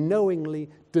actually knowingly,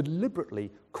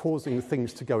 deliberately causing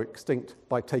things to go extinct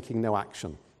by taking no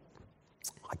action.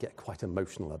 I get quite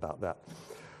emotional about that.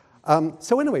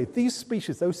 So anyway, these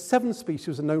species, those 7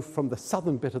 species, are known from the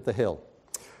southern bit of the hill.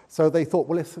 So they thought,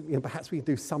 well, perhaps we can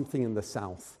do something in the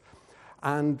south.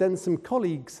 And then some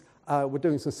colleagues were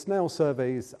doing some snail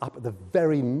surveys up at the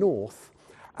very north,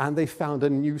 and they found a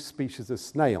new species of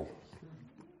snail.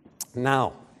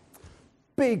 Now,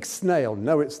 big snail,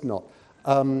 no it's not.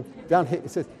 Down here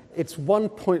it says it's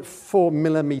 1.4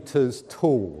 millimeters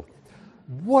tall.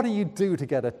 What do you do to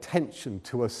get attention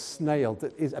to a snail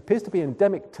that appears to be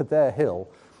endemic to their hill?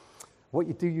 What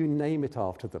you do, you name it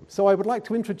after them. So I would like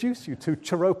to introduce you to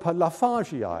Chiropa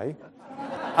lafargii.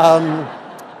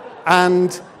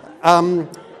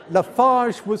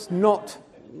 Lafarge was not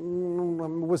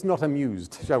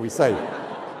amused, shall we say.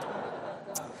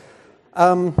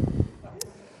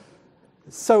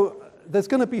 So there's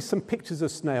going to be some pictures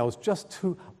of snails just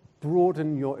to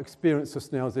broaden your experience of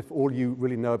snails if all you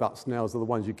really know about snails are the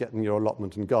ones you get in your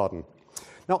allotment and garden.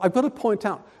 Now, I've got to point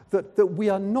out that we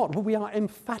are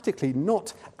emphatically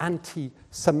not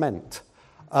anti-cement.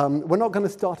 We're not going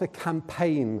to start a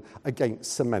campaign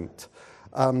against cement.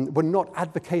 We're not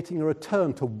advocating a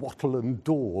return to wattle and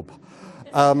daub.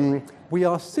 We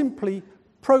are simply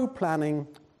pro-planning,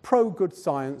 pro-good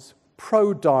science,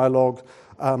 pro-dialogue,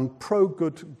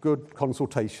 pro-good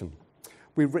consultation.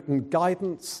 We've written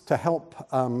guidance to help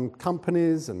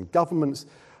companies and governments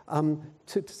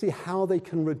to see how they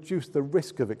can reduce the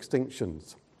risk of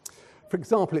extinctions. For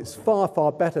example, it's far,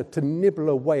 far better to nibble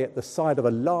away at the side of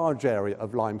a large area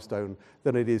of limestone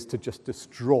than it is to just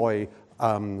destroy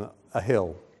a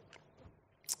hill.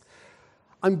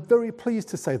 I'm very pleased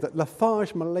to say that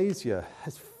Lafarge Malaysia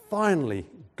has finally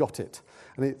got it,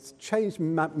 and it's changed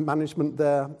management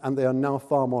there, and they are now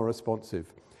far more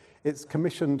responsive. It's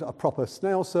commissioned a proper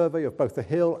snail survey of both the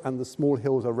hill and the small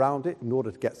hills around it in order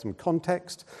to get some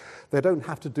context. They don't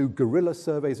have to do gorilla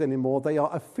surveys anymore. They are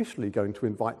officially going to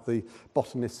invite the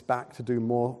botanists back to do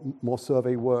more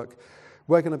survey work.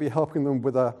 We're going to be helping them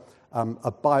with a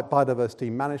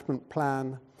biodiversity management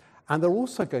plan, and they're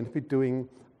also going to be doing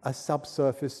a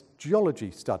subsurface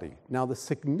geology study. Now, the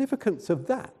significance of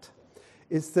that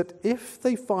is that if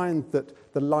they find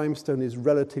that the limestone is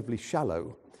relatively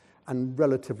shallow and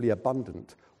relatively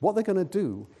abundant, what they're going to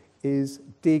do is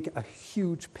dig a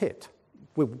huge pit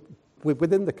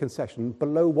within the concession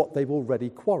below what they've already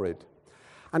quarried.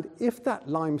 And if that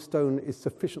limestone is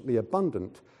sufficiently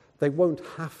abundant, they won't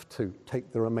have to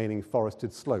take the remaining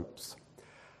forested slopes.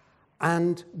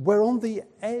 And we're on the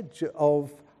edge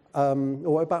of,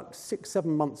 or about 6-7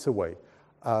 months away,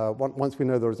 once we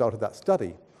know the result of that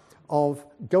study, of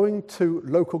going to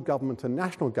local government and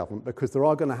national government, because there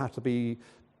are going to have to be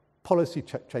policy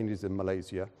changes in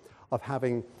Malaysia, of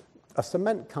having a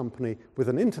cement company with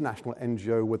an international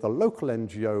NGO, with a local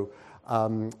NGO,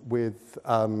 with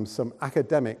some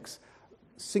academics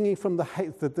singing from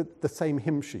the same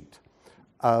hymn sheet.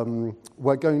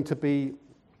 We're going to be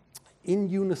in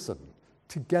unison,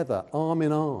 together, arm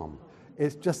in arm.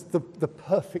 It's just the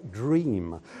perfect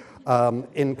dream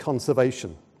in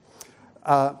conservation.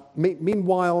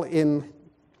 Meanwhile, in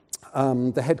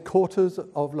the headquarters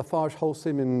of Lafarge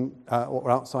Holcim or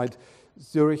outside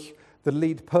Zurich, the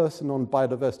lead person on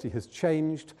biodiversity has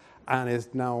changed and is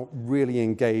now really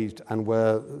engaged, and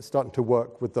we're starting to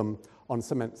work with them on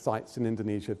cement sites in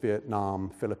Indonesia, Vietnam,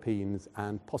 Philippines,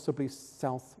 and possibly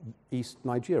southeast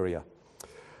Nigeria.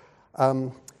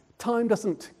 Time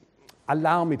doesn't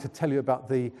allow me to tell you about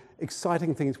the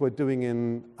exciting things we're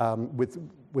doing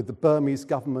with the Burmese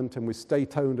government and with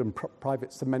state-owned and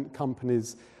private cement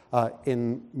companies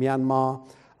in Myanmar,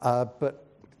 but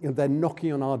they're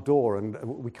knocking on our door, and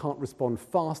we can't respond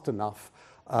fast enough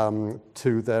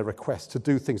to their requests to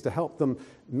do things to help them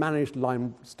manage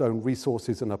limestone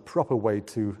resources in a proper way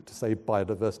to save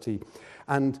biodiversity.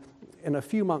 And in a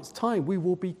few months' time, we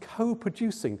will be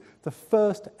co-producing the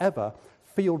first ever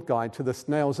field guide to the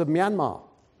snails of Myanmar.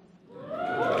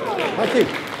 Thank you.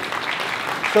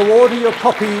 So order your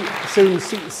copy soon,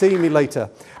 see me later.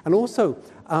 And also,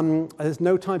 there's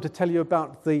no time to tell you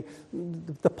about the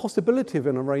possibility of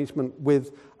an arrangement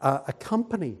with a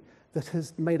company that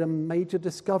has made a major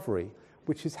discovery,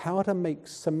 which is how to make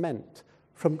cement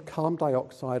from carbon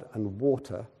dioxide and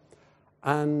water,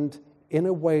 and in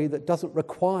a way that doesn't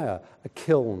require a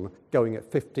kiln going at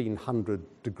 1,500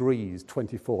 degrees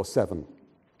 24/7.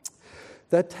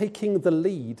 They're taking the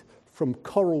lead from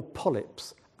coral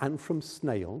polyps and from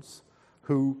snails,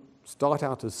 who start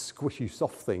out as squishy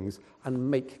soft things and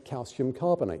make calcium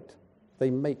carbonate. They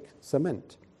make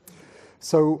cement.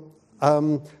 So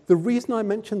the reason I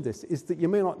mention this is that you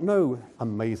may not know,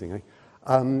 amazingly,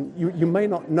 you may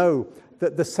not know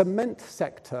that the cement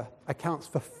sector accounts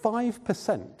for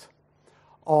 5%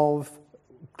 of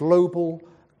global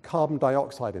carbon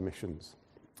dioxide emissions,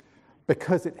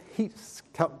 because it heats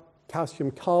calcium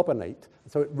carbonate,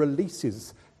 so it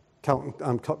releases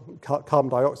carbon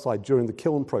dioxide during the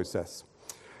kiln process.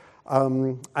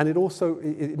 And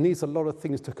it needs a lot of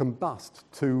things to combust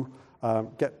to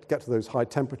get to those high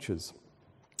temperatures.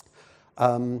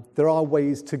 There are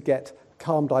ways to get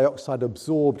carbon dioxide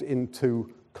absorbed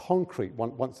into concrete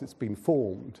once it's been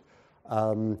formed,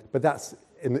 but that's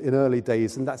in early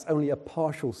days, and that's only a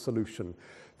partial solution.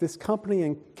 This company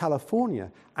in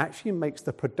California actually makes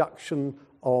the production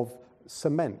of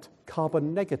cement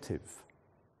carbon negative,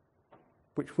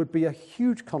 which would be a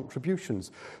huge contribution.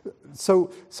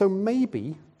 So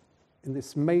maybe, in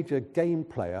this major game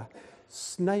player,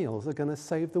 snails are going to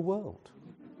save the world,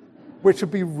 which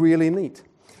would be really neat.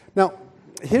 Now,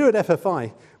 here at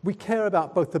FFI, we care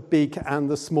about both the big and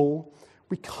the small.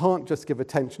 We can't just give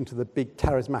attention to the big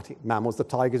charismatic mammals, the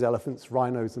tigers, elephants,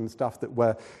 rhinos, and stuff that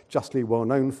we're justly well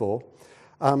known for.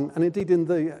 And indeed, in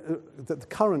the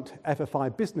current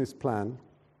FFI business plan,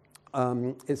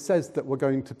 it says that we're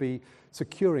going to be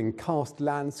securing karst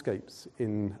landscapes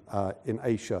in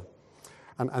Asia.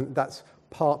 And that's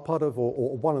part of,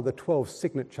 or one of the 12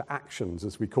 signature actions,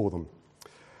 as we call them.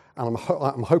 And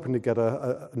I'm hoping to get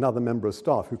another member of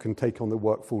staff who can take on the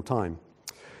work full time.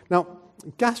 Now,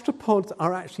 gastropods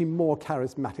are actually more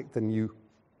charismatic than you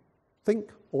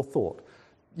think or thought.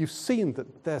 You've seen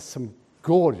that there's some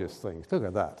gorgeous things. Look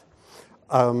at that.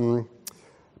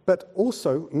 But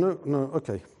also,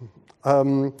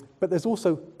 but there's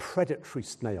also predatory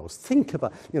snails. Think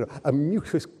of a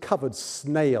mucus-covered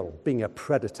snail being a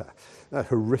predator.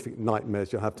 Horrific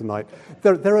nightmares you'll have tonight.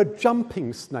 There are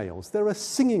jumping snails. There are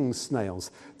singing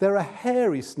snails. There are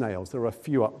hairy snails. There are a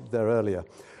few up there earlier.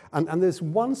 And there's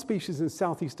one species in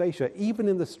Southeast Asia, even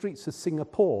in the streets of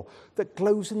Singapore, that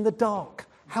glows in the dark.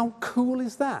 How cool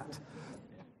is that?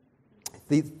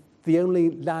 The only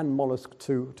land mollusk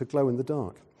to glow in the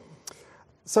dark.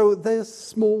 So they're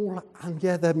small, and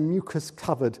yeah, they're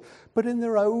mucus-covered, but in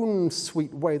their own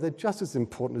sweet way, they're just as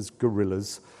important as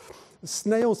gorillas.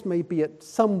 Snails may be at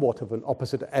somewhat of an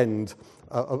opposite end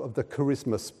of the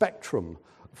charisma spectrum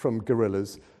from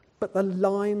gorillas, but the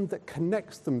line that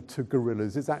connects them to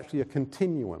gorillas is actually a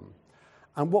continuum.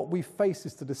 And what we face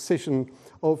is the decision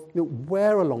of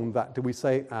where along that do we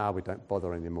say, we don't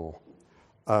bother anymore.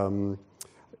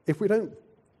 If we don't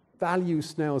value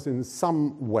snails in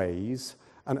some ways,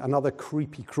 and other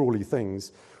creepy, crawly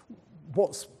things,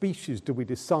 what species do we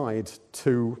decide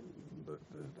to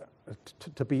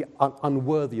to be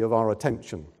unworthy of our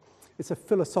attention. It's a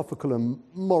philosophical and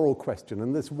moral question,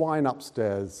 and there's wine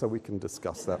upstairs so we can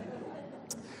discuss that.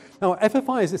 Now,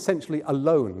 FFI is essentially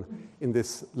alone in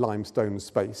this limestone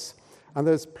space, and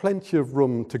there's plenty of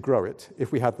room to grow it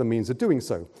if we had the means of doing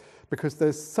so, because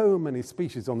there's so many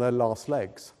species on their last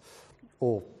legs,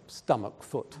 or stomach,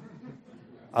 foot.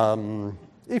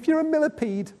 If you're a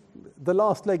millipede, the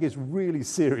last leg is really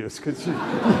serious because you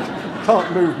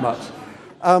can't move much.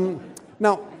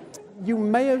 Now, you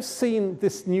may have seen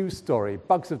this news story,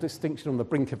 Bugs of Extinction on the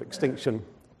Brink of Extinction.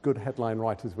 Good headline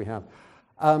writers we have.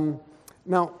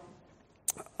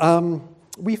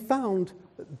 We found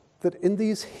that in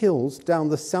these hills down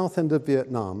the south end of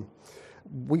Vietnam,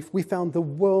 we found the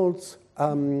world's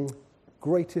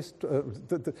greatest,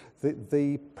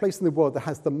 the place in the world that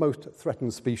has the most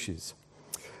threatened species.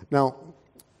 Now,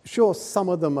 sure, some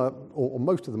of them are, or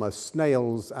most of them are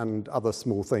snails and other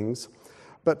small things,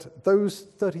 but those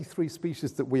 33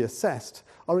 species that we assessed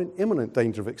are in imminent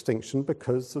danger of extinction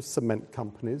because of cement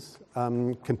companies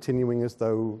continuing as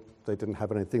though they didn't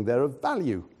have anything there of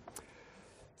value.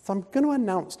 So I'm going to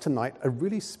announce tonight a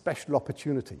really special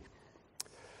opportunity.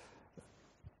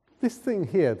 This thing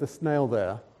here, the snail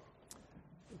there,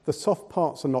 the soft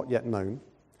parts are not yet known.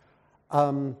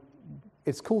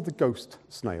 It's called the ghost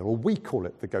snail, or we call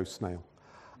it the ghost snail.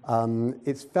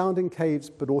 It's found in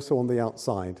caves, but also on the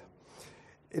outside.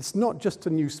 It's not just a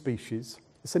new species,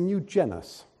 it's a new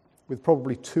genus with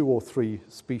probably 2 or 3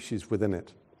 species within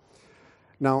it.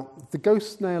 Now, the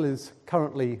ghost snail is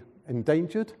currently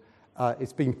endangered.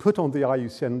 It's been put on the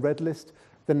IUCN Red List.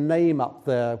 The name up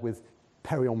there with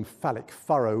periomphalic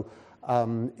furrow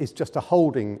is just a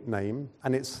holding name,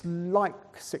 and it's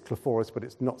like Cyclophorus, but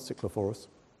it's not Cyclophorus.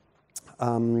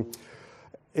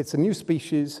 It's a new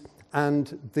species,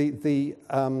 and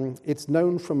it's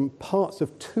known from parts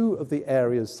of 2 of the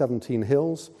area's 17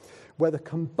 hills, where the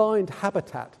combined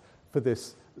habitat for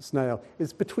this snail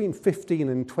is between 15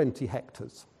 and 20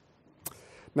 hectares.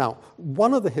 Now,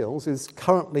 one of the hills is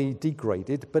currently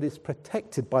degraded, but it's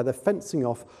protected by the fencing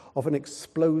off of an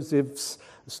explosives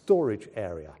storage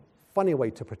area. Funny way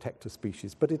to protect a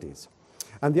species, but it is.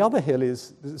 And the other hill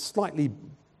is slightly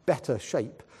better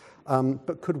shape,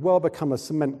 but could well become a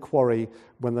cement quarry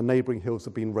when the neighbouring hills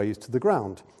have been razed to the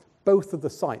ground. Both of the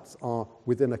sites are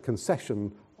within a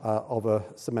concession of a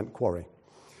cement quarry.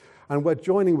 And we're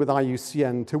joining with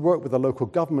IUCN to work with the local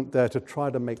government there to try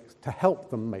to help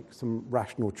them make some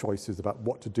rational choices about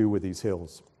what to do with these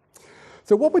hills.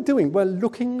 So what we're doing, we're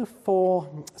looking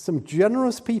for some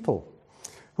generous people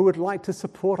who would like to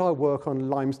support our work on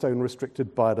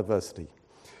limestone-restricted biodiversity.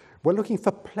 We're looking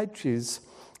for pledges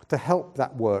to help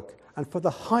that work, and for the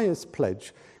highest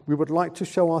pledge, we would like to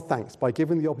show our thanks by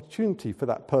giving the opportunity for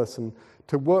that person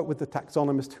to work with the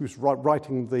taxonomist who's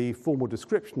writing the formal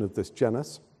description of this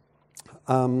genus,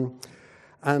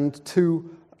 and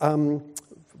to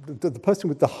the person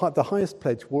with the highest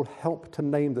pledge will help to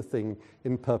name the thing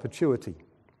in perpetuity.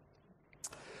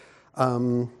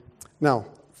 Now,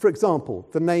 for example,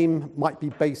 the name might be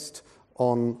based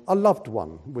on a loved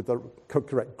one with the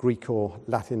correct Greek or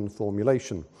Latin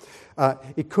formulation.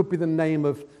 It could be the name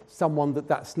of someone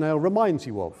that snail reminds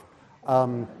you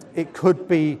of. It could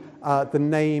be the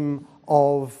name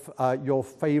of your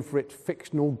favorite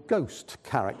fictional ghost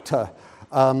character.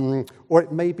 Or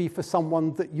it may be for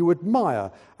someone that you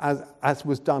admire, as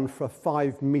was done for a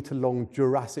 5-meter-long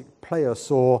Jurassic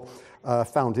plesiosaur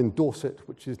found in Dorset,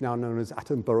 which is now known as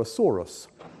Attenborough.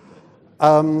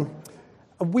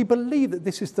 We believe that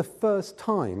this is the first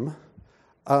time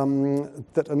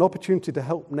that an opportunity to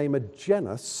help name a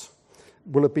genus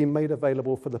will have been made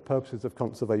available for the purposes of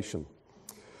conservation.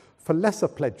 For lesser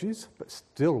pledges, but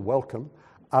still welcome,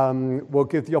 we'll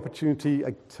give the opportunity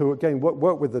to, again,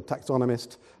 work with the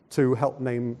taxonomist to help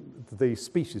name the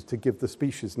species, to give the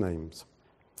species names.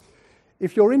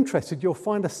 If you're interested, you'll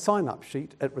find a sign-up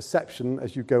sheet at reception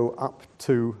as you go up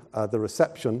to the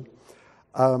reception.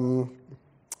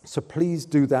 So please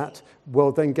do that.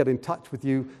 We'll then get in touch with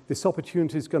you. This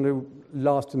opportunity is going to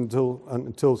last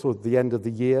until sort of the end of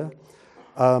the year.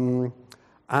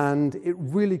 And it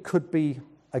really could be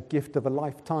a gift of a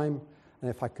lifetime. And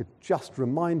if I could just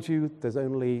remind you, there's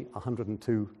only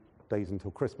 102 days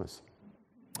until Christmas.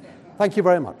 Thank you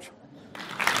very much.